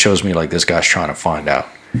 because that shows me like this guy's trying to find out.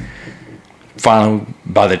 Finally,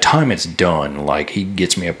 by the time it's done, like he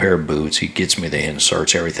gets me a pair of boots, he gets me the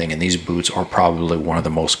inserts, everything, and these boots are probably one of the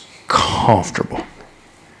most comfortable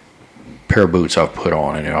pair of boots I've put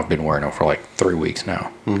on, and I've been wearing them for like 3 weeks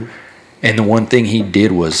now. And the one thing he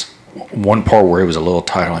did was one part where it was a little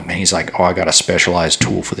tight. I'm like, man, he's like, oh, I got a specialized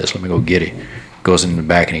tool for this. Let me go get it. Goes in the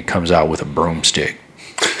back and he comes out with a broomstick.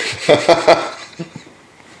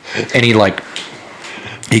 And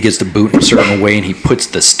he gets the boot in a certain way, and he puts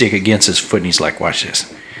the stick against his foot, and he's like, watch this.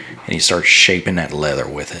 And he starts shaping that leather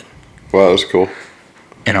with it. Wow, that's cool.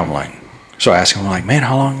 And I'm like, so I asked him, I'm like, man,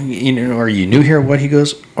 how long, are you new here? What? He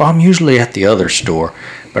goes, well, I'm usually at the other store,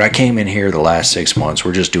 but I came in here the last 6 months.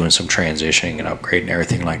 We're just doing some transitioning and upgrading and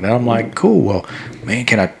everything like that. I'm like, cool. Well, man,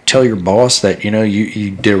 can I tell your boss that,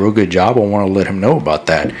 you did a real good job? I want to let him know about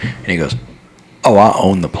that. And he goes, oh, I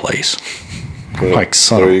own the place. I'm like,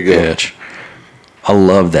 son of a bitch. I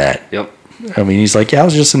love that. Yep. I mean, he's like, yeah, I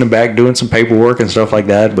was just in the back doing some paperwork and stuff like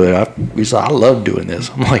that, but he's like, I love doing this.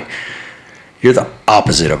 I'm like, you're the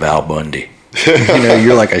opposite of Al Bundy.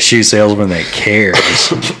 You're like a shoe salesman that cares.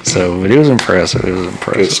 So, but it was impressive.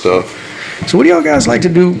 Good stuff. So what do y'all guys like to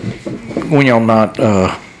do when y'all not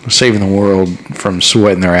saving the world from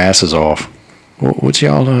sweating their asses off? What's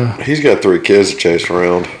y'all? He's got 3 kids to chase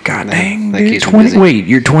around. God dang, dude, wait,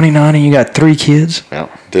 you're 29 and you got 3 kids?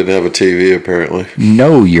 Yep. Didn't have a TV apparently.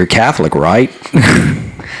 No, you're Catholic, right?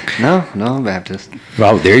 No, I'm Baptist.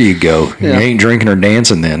 Oh, there you go. Yeah. You ain't drinking or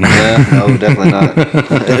dancing then. Yeah, no, definitely not.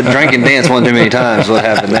 Drink and dance one too many times. What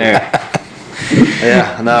happened there?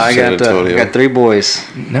 Yeah, no, I got 3 boys.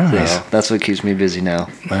 Nice. So that's what keeps me busy now.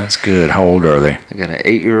 That's good. How old are they? I got an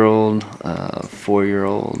 8-year-old,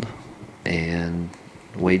 4-year-old, and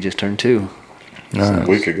Wade just turned 2. a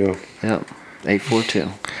week ago. Yep, 842.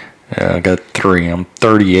 Yeah, I got 3. I'm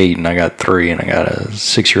 38, and I got 3, and I got a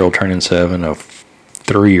 6-year-old turning 7, a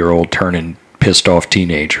 3-year-old turning pissed off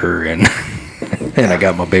teenager, and and I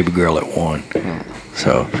got my baby girl at 1.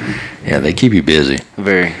 So, yeah, they keep you busy.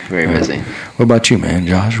 Very, very busy. What about you, man,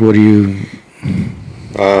 Josh? What do you?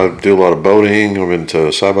 I do a lot of boating. I'm into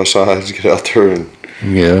side-by-sides, get out there and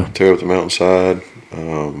tear up the mountainside.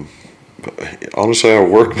 Honestly, I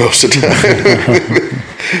work most of the time.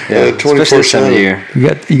 Yeah,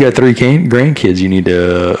 24/7. You got 3 grandkids. You need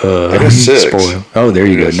to I got 6. spoil. Oh, there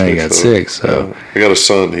you go. Now you got 6. So I got a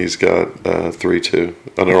son. He's got 3 too,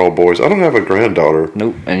 and they're all boys. I don't have a granddaughter.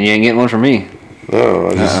 Nope, and you ain't getting one from me. No,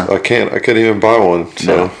 I can't. I couldn't even buy one.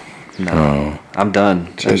 So no. I'm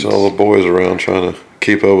done. Chasing all the boys around trying to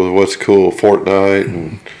keep up with what's cool, Fortnite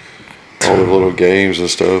and all the little games and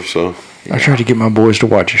stuff. So I tried to get my boys to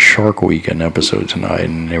watch a Shark Weekend episode tonight,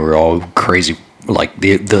 and they were all crazy. Like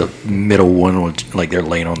the middle one was like they're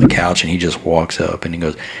laying on the couch, and he just walks up and he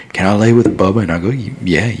goes, "Can I lay with Bubba?" And I go,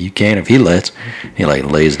 "Yeah, you can if he lets." He like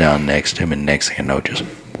lays down next to him, and next thing I know, just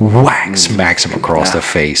smacks him across the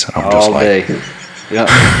face, and I'm just all like, day. Yeah.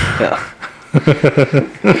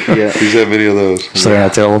 Yeah. He's had many of those. So I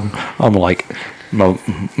tell him, I'm like, my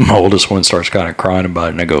oldest one starts kind of crying about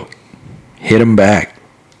it, and I go, "Hit him back."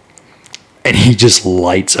 And he just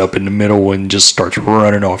lights up in the middle and just starts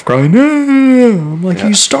running off crying. I'm like,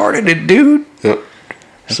 you started it, dude. Yep.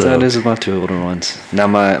 That's how it is with my 2 older ones. Now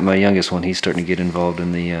my youngest one, he's starting to get involved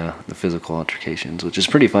in the physical altercations, which is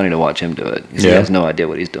pretty funny to watch him do it. He has no idea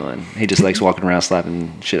what he's doing. He just likes walking around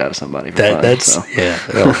slapping shit out of somebody for fun.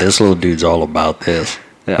 Well, this little dude's all about this.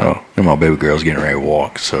 Yeah. And my baby girl's getting ready to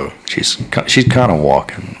walk, so she's kind of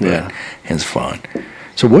walking. But Yeah. It's fun.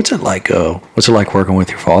 So what's it like? What's it like working with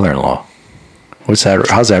your father-in-law? How's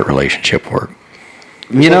that relationship work?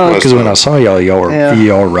 You know, because when I saw y'all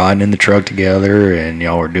were riding in the truck together, and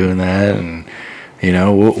y'all were doing that, and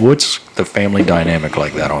what's the family dynamic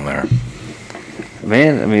like that on there?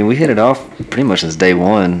 Man, I mean, we hit it off pretty much since day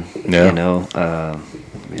one. Yeah. You know,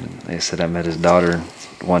 like I said, I met his daughter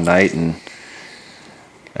one night, and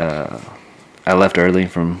I left early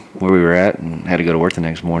from where we were at and had to go to work the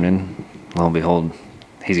next morning. Lo and behold,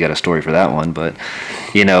 he's got a story for that one. But,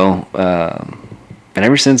 and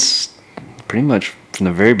ever since pretty much from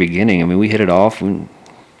the very beginning, I mean, we hit it off. We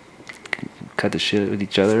cut the shit with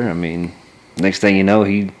each other. I mean, next thing you know,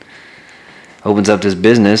 he opens up this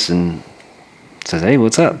business and says, "Hey,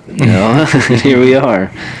 what's up?" Here we are.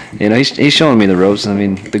 He's showing me the ropes. I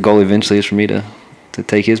mean, the goal eventually is for me to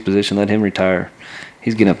take his position, let him retire.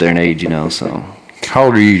 He's getting up there in age, so. How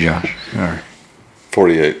old are you, Josh?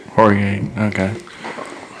 48. 48. Okay.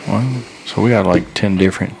 Well, so we got like 10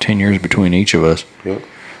 years between each of us. Yep.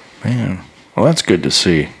 Man, well, that's good to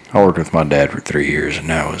see. I worked with my dad for 3 years, and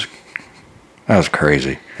that was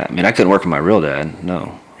crazy. I mean, I couldn't work with my real dad.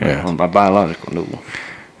 No. Yeah. My biological, no.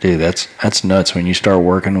 Dude, that's nuts when you start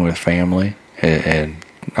working with family, and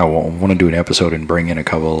I want to do an episode and bring in a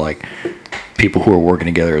couple of like people who are working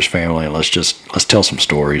together as family, and let's tell some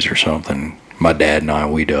stories or something. My dad and I,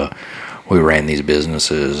 we ran these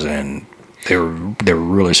businesses, and they were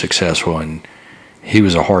really successful, and he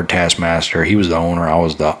was a hard taskmaster. He was the owner.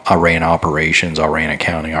 I ran operations. I ran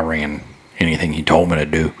accounting. I ran anything he told me to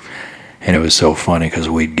do. And it was so funny because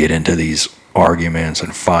we'd get into these arguments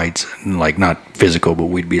and fights, and like not physical, but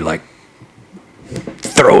we'd be like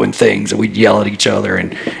throwing things, and we'd yell at each other,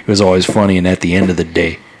 and it was always funny. And at the end of the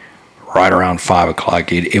day, right around 5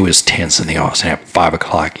 o'clock, it was tense in the office. And at 5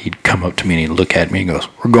 o'clock, he'd come up to me and he'd look at me and goes,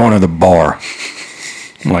 "We're going to the bar."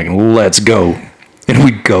 I'm like, "Let's go." And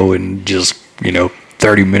we'd go and just,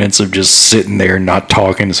 30 minutes of just sitting there, not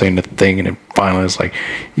talking, saying a thing. And then finally it's like,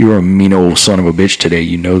 "You were a mean old son of a bitch today.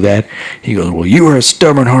 You know that?" He goes, "Well, you were a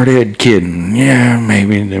stubborn, hard-headed kid." And yeah,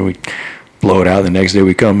 maybe. And then we blow it out. The next day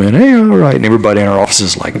we come in, "Hey, all right." And everybody in our office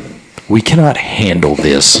is like, "We cannot handle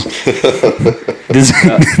this.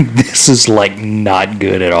 This is like not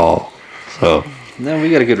good at all." So no, we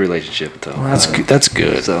got a good relationship though. Well, that's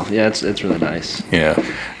good. So yeah, it's really nice. Yeah,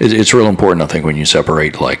 it's real important, I think, when you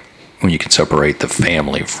can separate the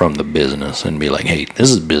family from the business and be like, "Hey, this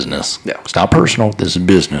is business. Yeah. It's not personal. This is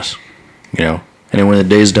business." And then when the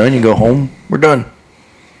day's done, you go home. We're done.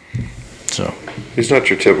 So he's not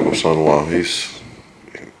your typical son-in-law.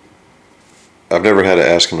 I've never had to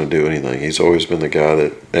ask him to do anything. He's always been the guy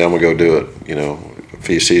that, "Hey, I'm gonna go do it." If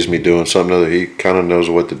he sees me doing something other, he kind of knows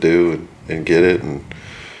what to do and get it. And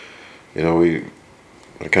I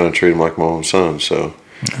kind of treat him like my own son. So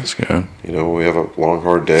that's good. We have a long,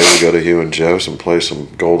 hard day. We go to Hugh and Jeff's and play some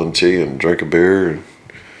Golden Tee and drink a beer. And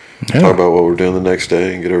talk about what we're doing the next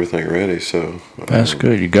day and get everything ready. So that's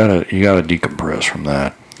good. You gotta decompress from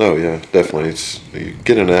that. Oh yeah, definitely. It's you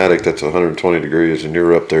get in an attic that's 120 degrees and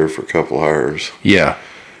you're up there for a couple hours. Yeah,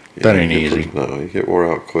 that ain't easy. No, you get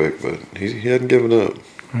wore out quick, but he hadn't given up.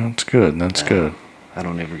 That's good. That's good. I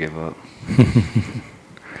don't ever give up.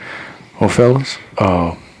 Well, fellas,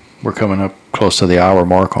 we're coming up close to the hour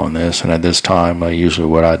mark on this, and at this time, usually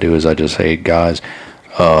what I do is I just say, guys,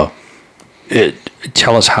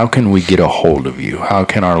 tell us, how can we get a hold of you? How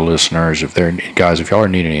can our listeners, if y'all are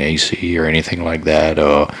needing AC or anything like that,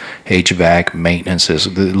 HVAC maintenance,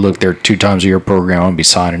 look, they're 2 times a year program. I'll be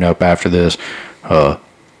signing up after this.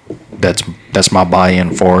 That's my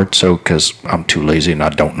buy-in for it. So, because I'm too lazy and I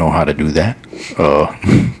don't know how to do that.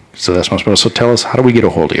 So that's my special. So tell us, how do we get a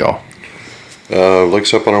hold of y'all? Look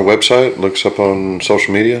us up on our website. Look us up on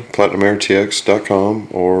social media, PlatinumAirTX.com,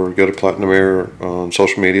 or go to Platinum Air on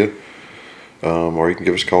social media. Or you can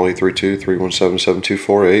give us a call,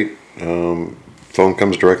 832-317-7248. Phone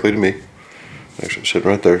comes directly to me. Actually, sitting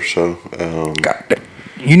right there. So, God,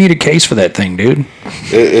 you need a case for that thing, dude.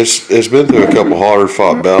 It's been through a couple hard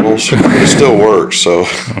fought battles. It still works. So,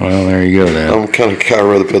 well, there you go. Then I'm kind of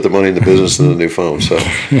rather put the money in the business than the new phone. So,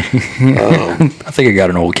 I think I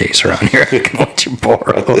got an old case around here. I can let you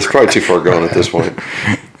borrow. It's probably too far gone at this point.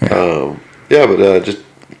 But just.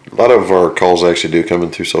 A lot of our calls actually do come in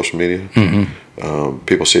through social media. Mm-hmm.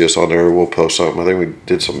 People see us on there. We'll post something. I think we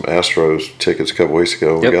did some Astros tickets a couple weeks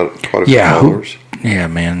ago. Yep. We got quite a few followers. Yeah,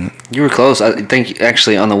 man. You were close. I think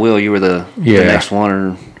actually on the wheel you were the next one.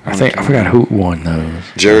 Or I forgot who won those.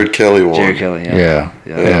 Jared Kelly won. Jared Kelly. Yeah.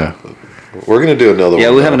 We're gonna do another one.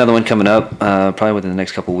 Yeah, we have another one coming up probably within the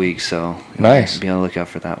next couple weeks. So nice. Be on the lookout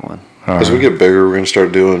for that one. As we get bigger, we're gonna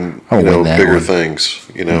start doing bigger things.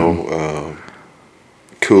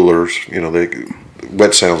 Coolers,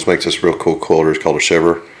 Wet Sounds makes this real cool cooler. It's called a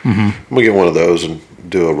Shiver. Mm-hmm. We'll get one of those and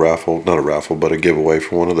do a raffle, not a raffle, but a giveaway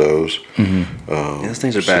for one of those. Mm-hmm. Those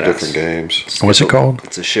things are badass. Different games. What's it called?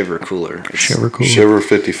 It's a Shiver cooler. Shiver cooler. Shiver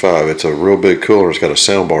 55. It's a real big cooler. It's got a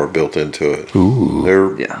sound bar built into it. Ooh. Their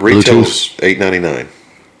retail is $8.99.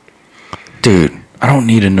 Dude, I don't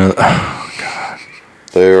need another. Oh God.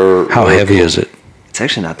 How heavy is it? It's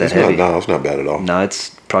actually not that heavy. No, it's not bad at all. No,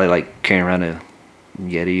 it's probably like carrying around a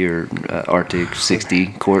Yeti or Arctic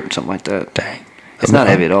 60 quart, something like that. Dang. It's not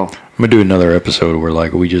heavy at all. I'm going to do another episode where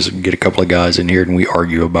we just get a couple of guys in here and we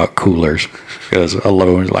argue about coolers. Because I love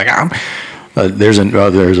it when it's like, there's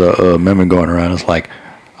a meme going around. It's like,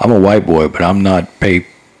 I'm a white boy, but I'm not paid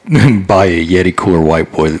buy a Yeti cooler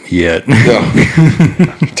white boy yet. No.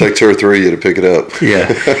 Take 2 or 3 of you to pick it up. Yeah.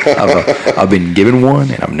 I've been given one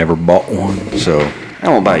and I've never bought one. So I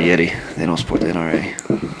won't buy a Yeti. They don't support the NRA.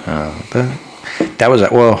 That was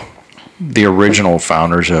the original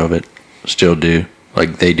founders of it still do,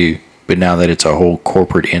 like they do, but now that it's a whole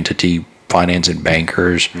corporate entity, financing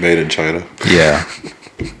bankers, made in China. Yeah,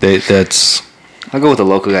 that's. I'll go with the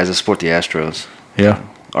local guys that support the Astros. Yeah,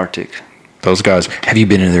 Arctic. Those guys. Have you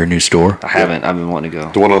been in their new store? I haven't. I've been wanting to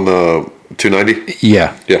go. The one on the 290.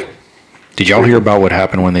 Yeah. Yeah. Did y'all hear about what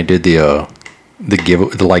happened when they did the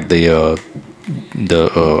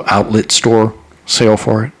outlet store sale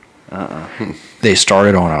for it? They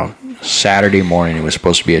started on a Saturday morning. It was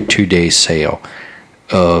supposed to be a 2-day sale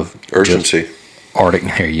of urgency. Arctic.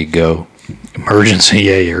 There you go. Emergency.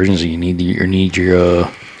 Yeah, urgency. You need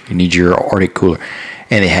your Arctic cooler,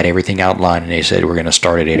 and they had everything outlined. And they said we're going to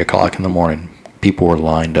start at 8:00 in the morning. People were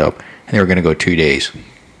lined up, and they were going to go 2 days.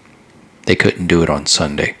 They couldn't do it on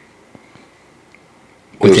Sunday.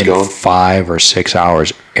 Within 5 or 6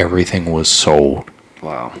 hours, everything was sold.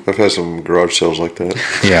 Wow. I've had some garage sales like that.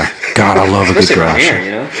 Yeah. God, I love a good garage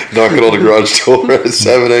sale. Knocking on the garage door at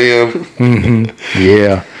 7 a.m. Mm-hmm.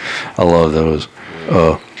 Yeah. I love those.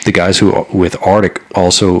 The guys who with Arctic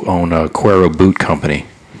also own a Quero boot company.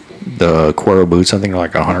 The Quero boots, something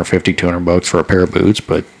like $150, $200 for a pair of boots,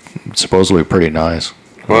 but supposedly pretty nice.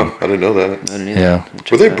 Wow, I didn't know that. I didn't either. Yeah.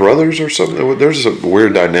 Were they brothers or something? There's a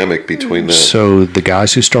weird dynamic between them. So the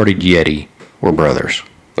guys who started Yeti were brothers.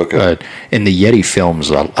 Okay. And the Yeti films,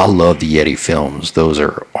 I love the Yeti films. Those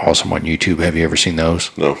are awesome on YouTube. Have you ever seen those?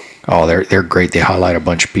 No. Oh, they're great. They highlight a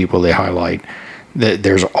bunch of people. They highlight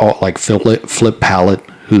there's all like Flip Pallet,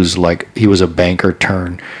 who's like he was a banker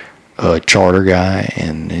turned charter guy,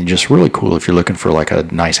 and just really cool if you're looking for like a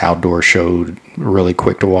nice outdoor show, really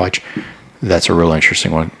quick to watch. That's a real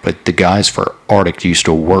interesting one. But the guys for Arctic used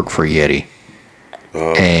to work for Yeti.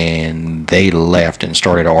 And they left and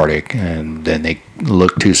started Arctic, and then they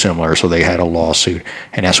looked too similar, so they had a lawsuit.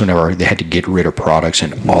 And that's whenever they had to get rid of products,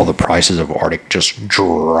 and all the prices of Arctic just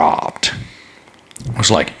dropped. It was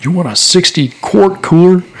like, you want a 60-quart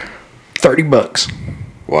cooler? $30.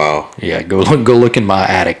 Wow. Yeah, go look in my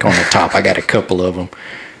attic on the top. I got a couple of them.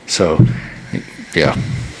 So, yeah.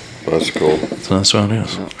 That's cool. So that's what it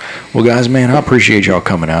is. Well, guys, man, I appreciate y'all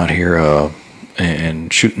coming out here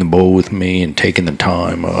and shooting the bull with me and taking the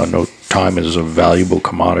time. I know time is a valuable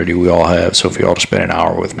commodity we all have. So for y'all to spend an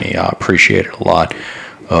hour with me, I appreciate it a lot.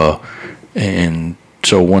 And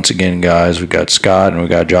so once again, guys, we got Scott and we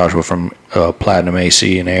got Joshua from Platinum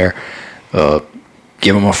AC and Air.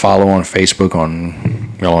 Give him a follow on Facebook.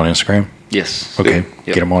 Y'all on Instagram? Yes. Okay. Yep.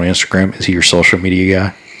 Get him on Instagram. Is he your social media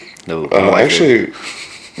guy? No. Actually,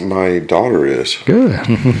 my daughter is. Good.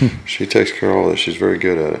 She takes care of all this. She's very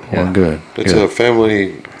good at it. Well, good. It's a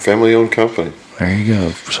family-owned company. There you go.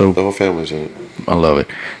 So the whole family's in it. I love it.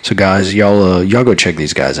 So guys, y'all go check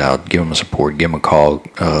these guys out. Give them a support. Give them a call.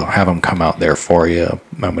 Have them come out there for you.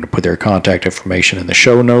 I'm going to put their contact information in the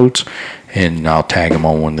show notes, and I'll tag them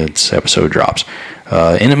on when this episode drops.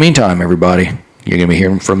 In the meantime, everybody, you're going to be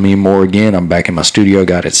hearing from me more again. I'm back in my studio.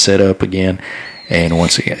 Got it set up again. And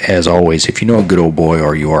once again, as always, if you know a good old boy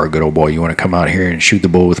or you are a good old boy, you want to come out here and shoot the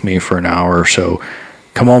bull with me for an hour or so,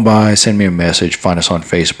 come on by, send me a message, find us on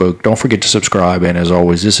Facebook. Don't forget to subscribe. And as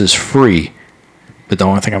always, this is free. But the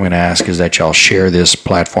only thing I'm going to ask is that y'all share this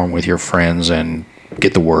platform with your friends and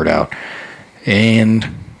get the word out.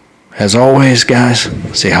 And as always, guys,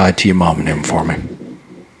 say hi to your mom and them for me.